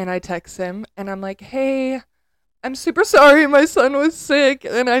leave and I text him and I'm like, hey, I'm super sorry my son was sick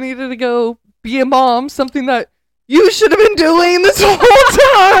and I needed to go be a mom, something that you should have been doing this whole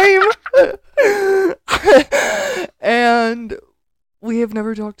time. And we have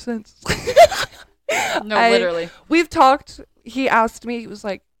never talked since. No, literally. We've talked. He asked me, he was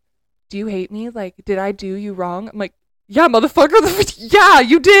like, do you hate me? Like, did I do you wrong? I'm like, yeah, motherfucker. Yeah,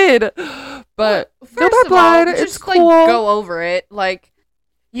 you did. But first of all, it's cool. Like, go over it. Like,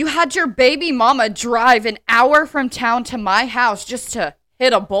 you had your baby mama drive an hour from town to my house just to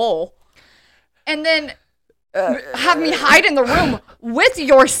hit a bowl. And then have me hide in the room with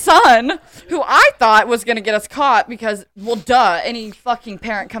your son, who I thought was going to get us caught because, well, duh, any fucking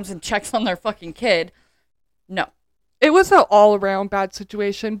parent comes and checks on their fucking kid. No. It was an all-around bad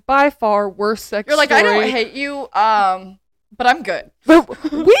situation. By far, worst sex You're like, story. I don't hate you, but I'm good.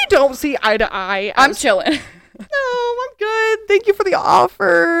 But we don't see eye to eye. I'm chilling. No, I'm good. Thank you for the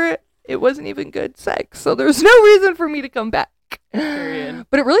offer. It wasn't even good sex, so there's no reason for me to come back. Period.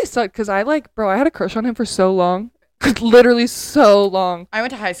 But it really sucked because I had a crush on him for so long. Literally so long. I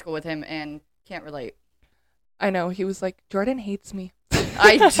went to high school with him and can't relate. I know. He was like, Jordan hates me.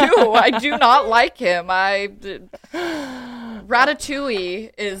 I do not like him.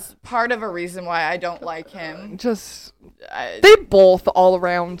 Ratatouille is part of a reason why I don't like him. They both all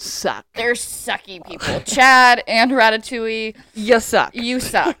around suck. They're sucky people. Chad and Ratatouille. You suck. You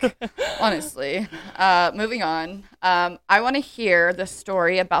suck. Honestly. Moving on. I want to hear the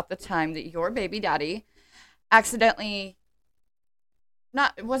story about the time that your baby daddy accidentally,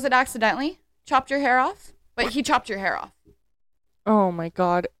 was it accidentally? Chopped your hair off? But he chopped your hair off. Oh my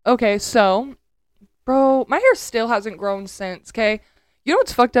God. Okay, so, bro, my hair still hasn't grown since, okay? You know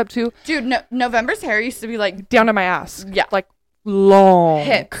what's fucked up too? Dude, November's hair used to be like down to my ass. Yeah. Like long.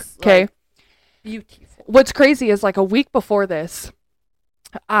 Hips. Okay. Like, beautiful. What's crazy is like a week before this,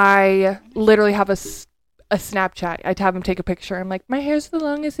 I literally have a Snapchat. I'd have him take a picture. I'm like, my hair's the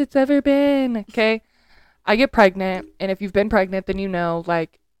longest it's ever been. Okay. I get pregnant. And if you've been pregnant, then you know,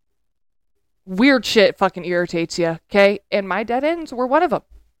 like, weird shit fucking irritates you. Okay. And my dead ends were one of them.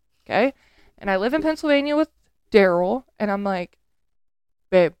 Okay. And I live in Pennsylvania with Daryl. And I'm like,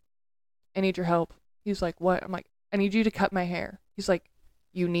 babe, I need your help. He's like, what? I'm like, I need you to cut my hair. He's like,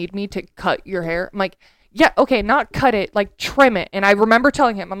 you need me to cut your hair? I'm like, yeah, okay, not cut it, like trim it. And I remember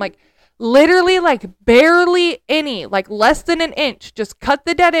telling him, I'm like, literally like barely any, like less than an inch. Just cut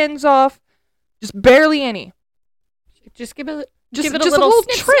the dead ends off. Just barely any. Just give it a little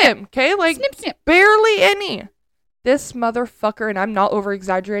snip, trim, okay? Like snip, snip. Barely any. This motherfucker, and I'm not over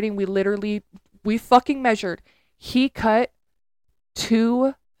exaggerating, we fucking measured. He cut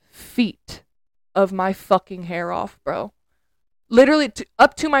 2 feet of my fucking hair off, bro. Literally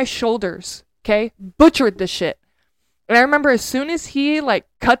up to my shoulders, okay? Butchered this shit. And I remember as soon as he, like,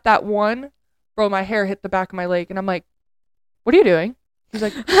 cut that one, bro, my hair hit the back of my leg. And I'm like, what are you doing? He's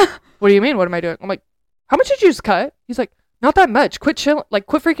like, what do you mean? What am I doing? I'm like, how much did you just cut? He's like, not that much. Quit chilling. Like,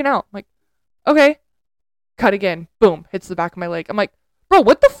 quit freaking out. I'm like, okay. Cut again. Boom. Hits the back of my leg. I'm like, bro,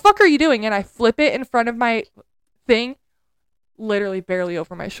 what the fuck are you doing? And I flip it in front of my thing, literally barely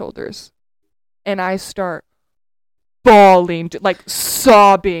over my shoulders. And I start bawling, like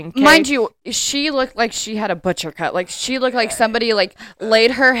sobbing. 'Kay? Mind you, she looked like she had a butcher cut. Like, she looked like somebody, like,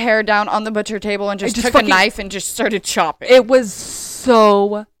 laid her hair down on the butcher table and just took a knife and just started chopping. It was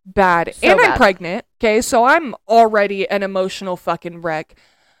so bad. So and bad. I'm pregnant, okay? So I'm already an emotional fucking wreck.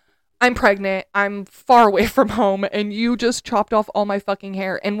 I'm pregnant. I'm far away from home, and you just chopped off all my fucking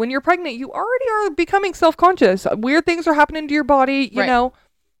hair. And when you're pregnant, you already are becoming self-conscious. Weird things are happening to your body, you Right. know?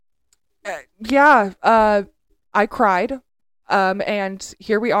 I cried. And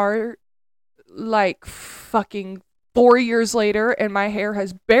here we are, like, fucking 4 years later, and my hair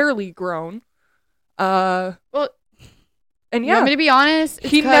has barely grown. Well, and you want me to be honest?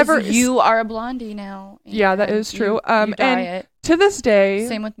 It's He 'cause never- you are a blondie now. Yeah, that is true. You And dye it. to this day,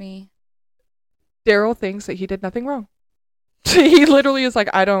 Same with me. Daryl thinks that he did nothing wrong. He literally is like,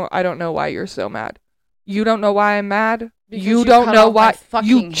 I don't know why you're so mad. You don't know why I'm mad. Because You don't cut know off my why fucking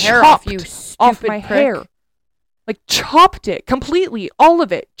you hair chopped off, you off stupid my prick. hair. Like, chopped it completely, all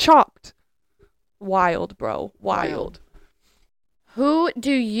of it chopped. Wild, bro. Wild. Who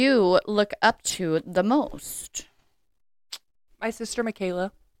do you look up to the most? My sister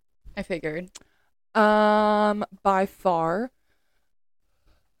Michaela. I figured. By far.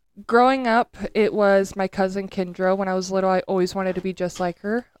 Growing up, it was my cousin Kendra. When I was little, I always wanted to be just like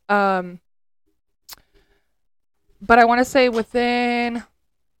her. But I want to say within,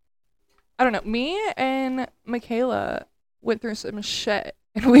 I don't know, me and Michaela went through some shit.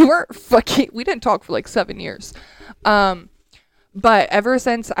 And we didn't talk for like 7 years. But ever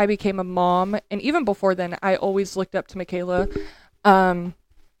since I became a mom, and even before then, I always looked up to Michaela.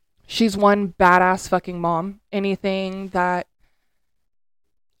 She's one badass fucking mom. Any question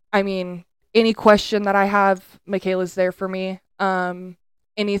that I have, Michaela's there for me.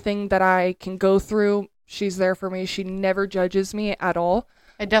 Anything that I can go through, she's there for me. She never judges me at all.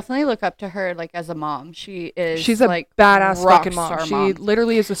 I definitely look up to her, like, as a mom. She's a like badass fucking mom. She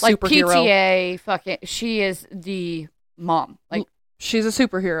literally is a superhero. Like PTA, fucking, she is the mom. Like, she's a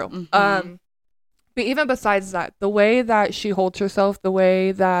superhero. But even besides that, the way that she holds herself, the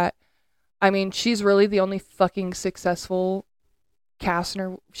way that, she's really the only fucking successful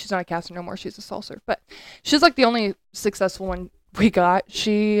caster. She's not a caster no more. She's a salser. But she's like the only successful one we got.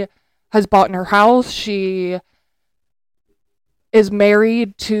 She has bought in her house. She is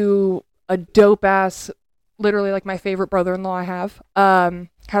married to a dope ass, literally like my favorite brother-in-law I have.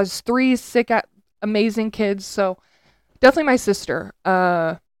 Has 3 amazing kids. So definitely my sister.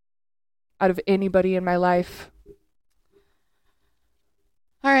 Out of anybody in my life.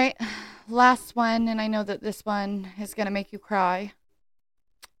 All right. Last one, and I know that this one is going to make you cry.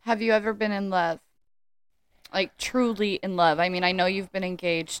 Have you ever been in love? Like, truly in love? I know you've been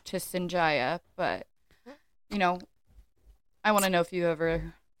engaged to Sinjaya, but, I want to know if you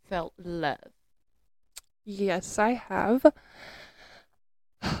ever felt love. Yes, I have.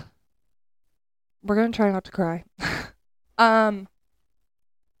 We're going to try not to cry.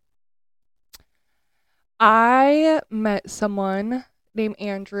 I met someone named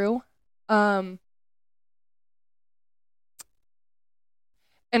Andrew. And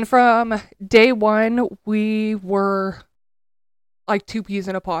from day one, we were like 2 peas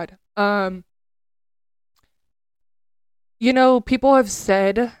in a pod. People have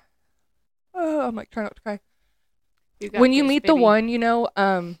said, I'm like trying not to cry. When you meet the one,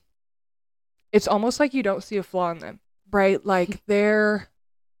 it's almost like you don't see a flaw in them, right? Like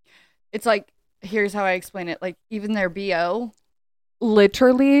it's like, here's how I explain it. Like, even their BO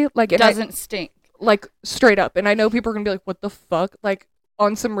literally, like, it doesn't stink. Like, straight up. And I know people are gonna be like, what the fuck? Like,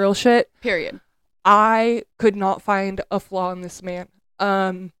 on some real shit. Period. I could not find a flaw in this man.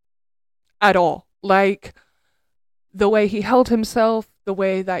 At all. Like, the way he held himself, the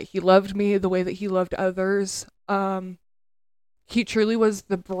way that he loved me, the way that he loved others. He truly was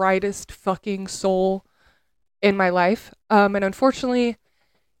the brightest fucking soul in my life. And unfortunately,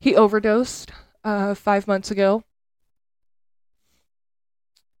 he overdosed 5 months ago.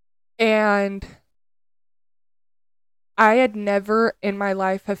 And I had never in my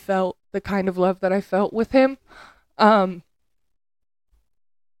life have felt the kind of love that I felt with him.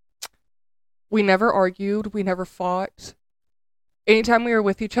 We never argued. We never fought. Anytime we were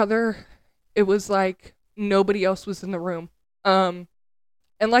with each other, it was like nobody else was in the room. And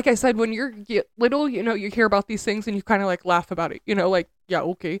like I said, when you're little, you hear about these things and you kind of like laugh about it, like, yeah,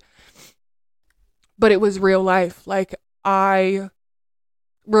 okay. But it was real life. Like, I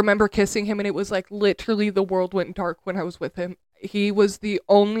remember kissing him and it was like literally the world went dark when I was with him. He was the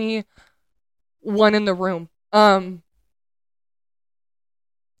only one in the room. Like,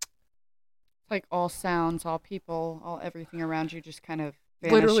 all sounds, all people, all everything around you just kind of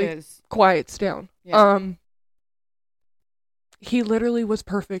vanishes. Literally quiets down. Yeah. He literally was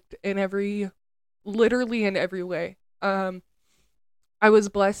perfect in every way. I was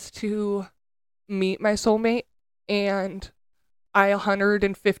blessed to meet my soulmate, and I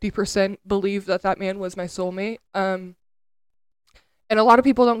 150% believe that man was my soulmate. And a lot of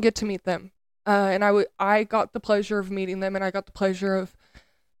people don't get to meet them. And I got the pleasure of meeting them, and I got the pleasure of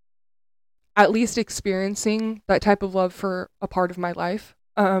at least experiencing that type of love for a part of my life.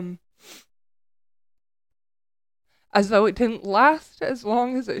 As though it didn't last as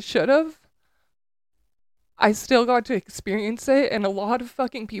long as it should have, I still got to experience it, and a lot of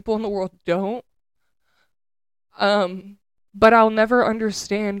fucking people in the world don't. But I'll never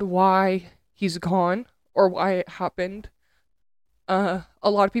understand why he's gone or why it happened. A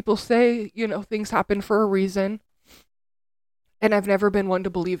lot of people say, things happen for a reason, and I've never been one to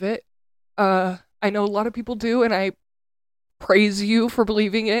believe it. I know a lot of people do, and I praise you for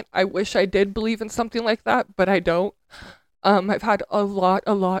believing it. I wish I did believe in something like that, but I don't. I've had a lot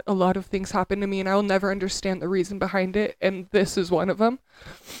of things happen to me, and I'll never understand the reason behind it, and this is one of them.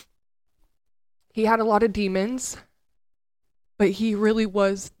 He had a lot of demons, but he really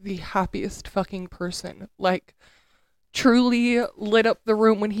was the happiest fucking person. Like, truly lit up the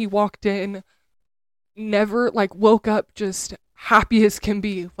room when he walked in, never, like, woke up just happy as can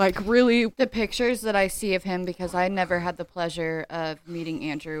be. Like, really. The pictures that I see of him, because I never had the pleasure of meeting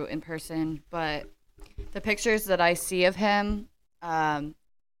Andrew in person, but the pictures that I see of him,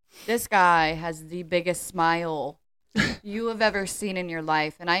 this guy has the biggest smile you have ever seen in your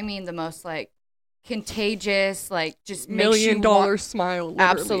life. And I mean the most, like, contagious, like, just makes $1 million you smile, literally.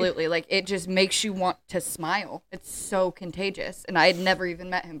 Absolutely. Like, it just makes you want to smile. It's so contagious. And I had never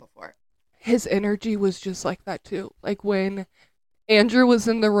even met him before. His energy was just like that, too. Like, when Andrew was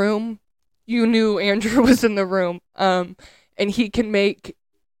in the room, you knew Andrew was in the room. And he can make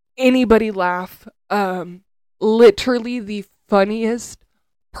anybody laugh. Literally the funniest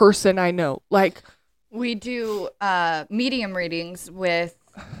person I know. Like, we do medium readings with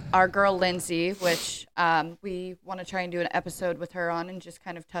our girl Lindsay, which we want to try and do an episode with her on and just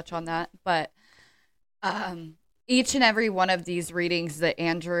kind of touch on that. But each and every one of these readings that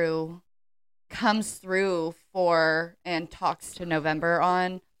Andrew comes through for and talks to November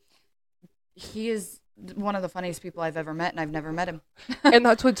on, he is one of the funniest people I've ever met, and I've never met him. And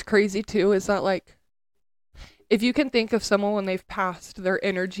that's what's crazy too, is that, like, if you can think of someone when they've passed, their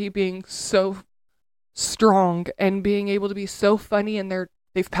energy being so strong and being able to be so funny, and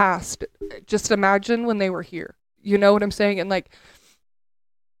they've passed, just imagine when they were here. You know what I'm saying? And, like,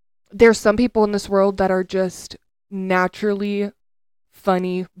 there's some people in this world that are just naturally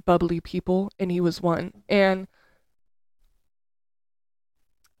funny, bubbly people, and he was one. And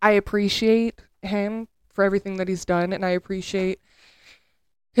I appreciate him for everything that he's done, and I appreciate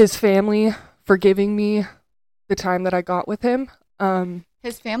his family for giving me the time that I got with him.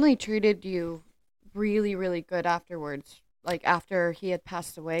 His family treated you really, really good afterwards, like after he had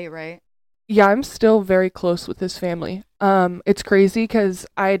passed away, right? Yeah, I'm still very close with his family. It's crazy because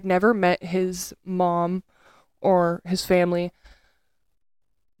I had never met his mom or his family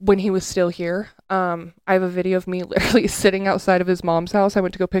when he was still here. I have a video of me literally sitting outside of his mom's house. I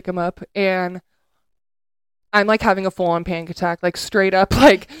went to go pick him up, and I'm, like, having a full-on panic attack, like, straight up,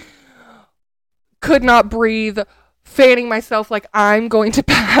 like, could not breathe, fanning myself like I'm going to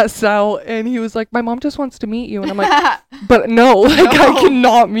pass out. And he was like, my mom just wants to meet you. And I'm like, but no, like, no. I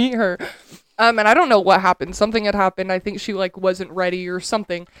cannot meet her. And I don't know what happened. Something had happened. I think she, like, wasn't ready or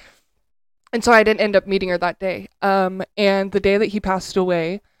something. And so I didn't end up meeting her that day. And the day that he passed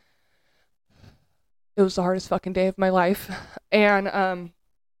away, it was the hardest fucking day of my life. And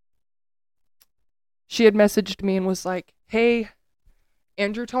she had messaged me and was like, hey,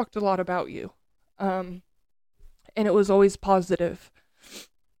 Andrew talked a lot about you. And it was always positive.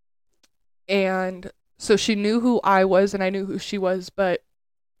 And so she knew who I was, and I knew who she was, but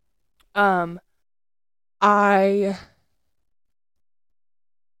I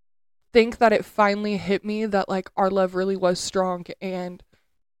think that it finally hit me that, like, our love really was strong, and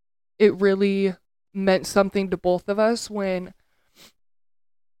it really meant something to both of us when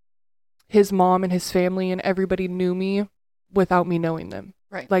his mom and his family and everybody knew me without me knowing them.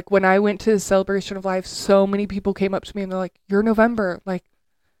 Right. Like, when I went to the celebration of life, so many people came up to me and they're like, you're November. Like,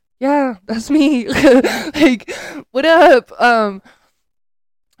 yeah, that's me. Like, what up?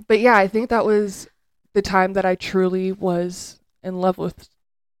 But yeah, I think that was the time that I truly was in love with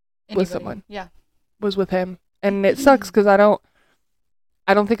someone. Yeah. Was with him. And it sucks because I don't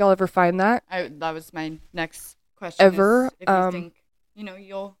think I'll ever find that. That was my next question. Ever. If you think,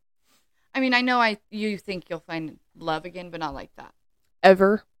 you'll, I mean, I know you think you'll find love again, but not like that.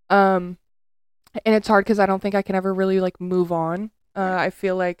 Ever. And it's hard because I don't think I can ever really, like, move on. I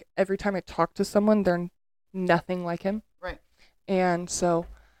feel like every time I talk to someone, they're nothing like him. Right. And so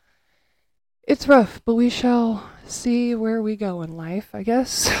it's rough, but we shall see where we go in life, I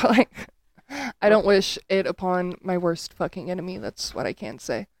guess. Like, I don't wish it upon my worst fucking enemy. That's what I can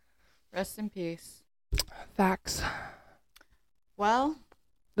say. Rest in peace. Facts. Well,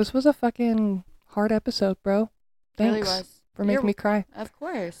 this was a fucking hard episode, bro. Thanks. It really was. For making me cry. Of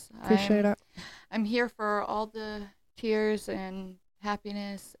course. Appreciate it. I'm here for all the tears and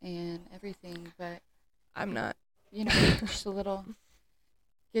happiness and everything, but I'm not. Just a little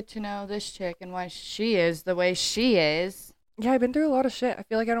get to know this chick and why she is the way she is. Yeah, I've been through a lot of shit. I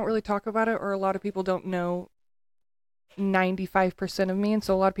feel like I don't really talk about it, or a lot of people don't know 95% of me, and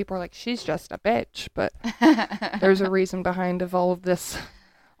so a lot of people are like, she's just a bitch, but there's a reason behind of all this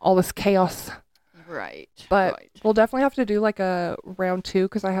chaos. Right. But we'll definitely have to do, like, a round 2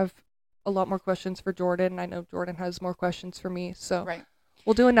 because I have a lot more questions for Jordan. I know Jordan has more questions for me. So Right.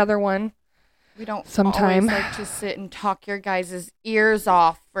 we'll do another one. We don't sometime. always like to sit and talk your guys' ears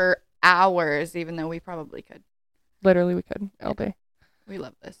off for hours, even though we probably could. Literally, we could all day. We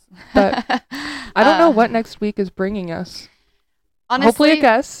love this. But I don't know what next week is bringing us. Honestly, hopefully a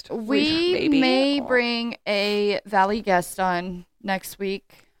guest. We may bring a Valley guest on next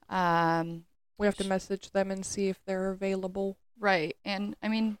week. We have to message them and see if they're available. Right. And I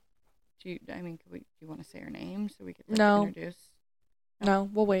mean, do you want to say her name so we can introduce? No,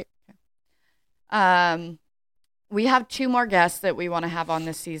 we'll wait. Okay. We have 2 more guests that we want to have on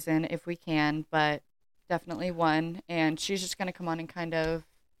this season if we can, but definitely one. And she's just going to come on and kind of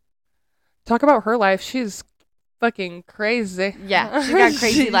talk about her life. She's fucking crazy. Yeah, she got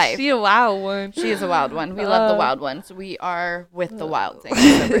crazy life. She's a wild one. She is a wild one. We love the wild ones. We are with the wild things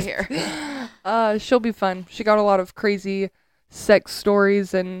over here. She'll be fun. She got a lot of crazy sex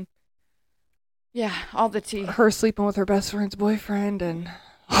stories and all the tea. Her sleeping with her best friend's boyfriend and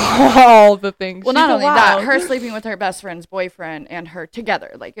all the things. Well, not only that, her sleeping with her best friend's boyfriend and her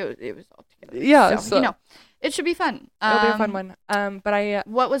together. Like it was all together. Yeah, so it should be fun. It'll be a fun one. But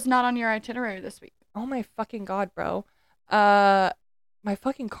what was not on your itinerary this week? Oh my fucking God, bro. My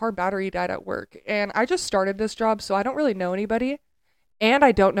fucking car battery died at work. And I just started this job, so I don't really know anybody. And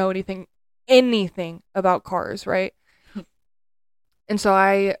I don't know anything about cars, right? And so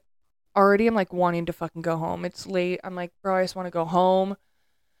I already am like wanting to fucking go home. It's late. I'm like, bro, I just want to go home.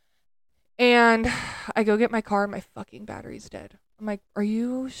 And I go get my car and my fucking battery's dead. I'm like, are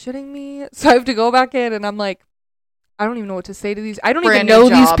you shitting me? So I have to go back in and I'm like, I don't even know what to say to these. I don't even know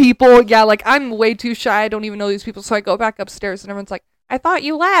these people. Yeah, like I'm way too shy. I don't even know these people. So I go back upstairs and everyone's like, I thought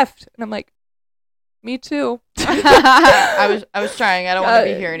you left. And I'm like, me too. I was trying. I don't want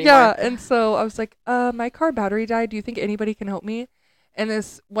to be here anymore. Yeah, and so I was like, my car battery died. Do you think anybody can help me? And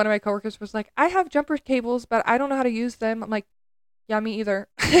one of my coworkers was like, I have jumper cables, but I don't know how to use them. I'm like, yeah, me either.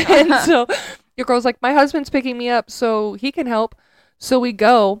 And so your girl's like, my husband's picking me up, so he can help. So we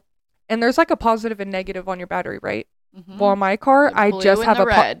go, and there's like a positive and negative on your battery, right? Mm-hmm. Well, on my car, I just have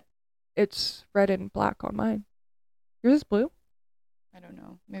red. It's red and black on mine. Yours is blue? I don't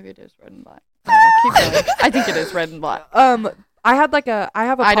know. Maybe it is red and black. Keep going. I think it is red and black. I have a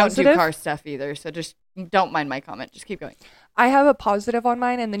positive. I don't do car stuff either, so just don't mind my comment. Just keep going. I have a positive on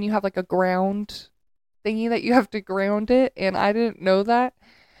mine, and then you have like a ground thingy that you have to ground it, and I didn't know that.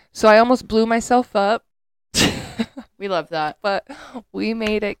 So I almost blew myself up. We love that. But we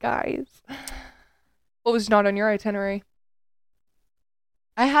made it, guys. What was not on your itinerary?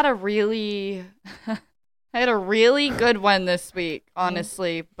 I had a really good one this week,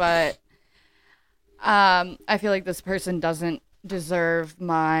 honestly, but I feel like this person doesn't deserve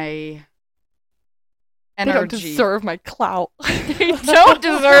my energy. They don't deserve my clout. They don't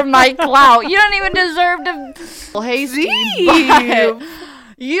deserve my clout. You don't even deserve to hasty.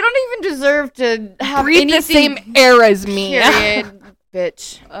 You don't even deserve to have breathe the same air as me. Period,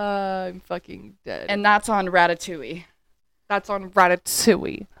 bitch. I'm fucking dead. And that's on Ratatouille.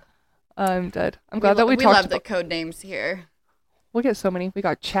 I'm dead. I'm glad that we talked love the code names here. We'll get so many. We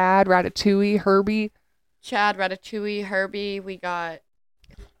got Chad, Ratatouille, Herbie. Chad, Ratatouille, Herbie. We got...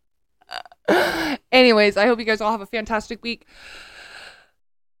 Anyways, I hope you guys all have a fantastic week.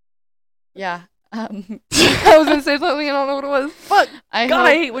 Yeah. I was going to say something. I don't know what it was. Fuck. I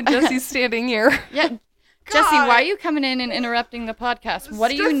hate when Jesse's standing here. Yeah. God. Jesse, why are you coming in and interrupting the podcast?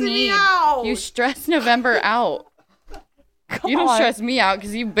 What do you need? You stress November out. God. You don't stress me out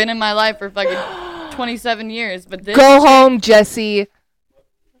because you've been in my life for fucking 27 years. But go home, Jesse.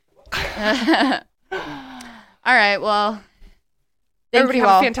 All right, well. Everybody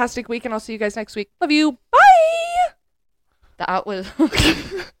have a fantastic week, and I'll see you guys next week. Love you. Bye. That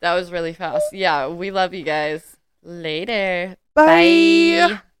was really fast. Yeah, we love you guys. Later.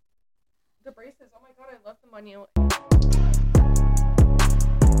 Bye. The braces. Oh my God, I left them on you.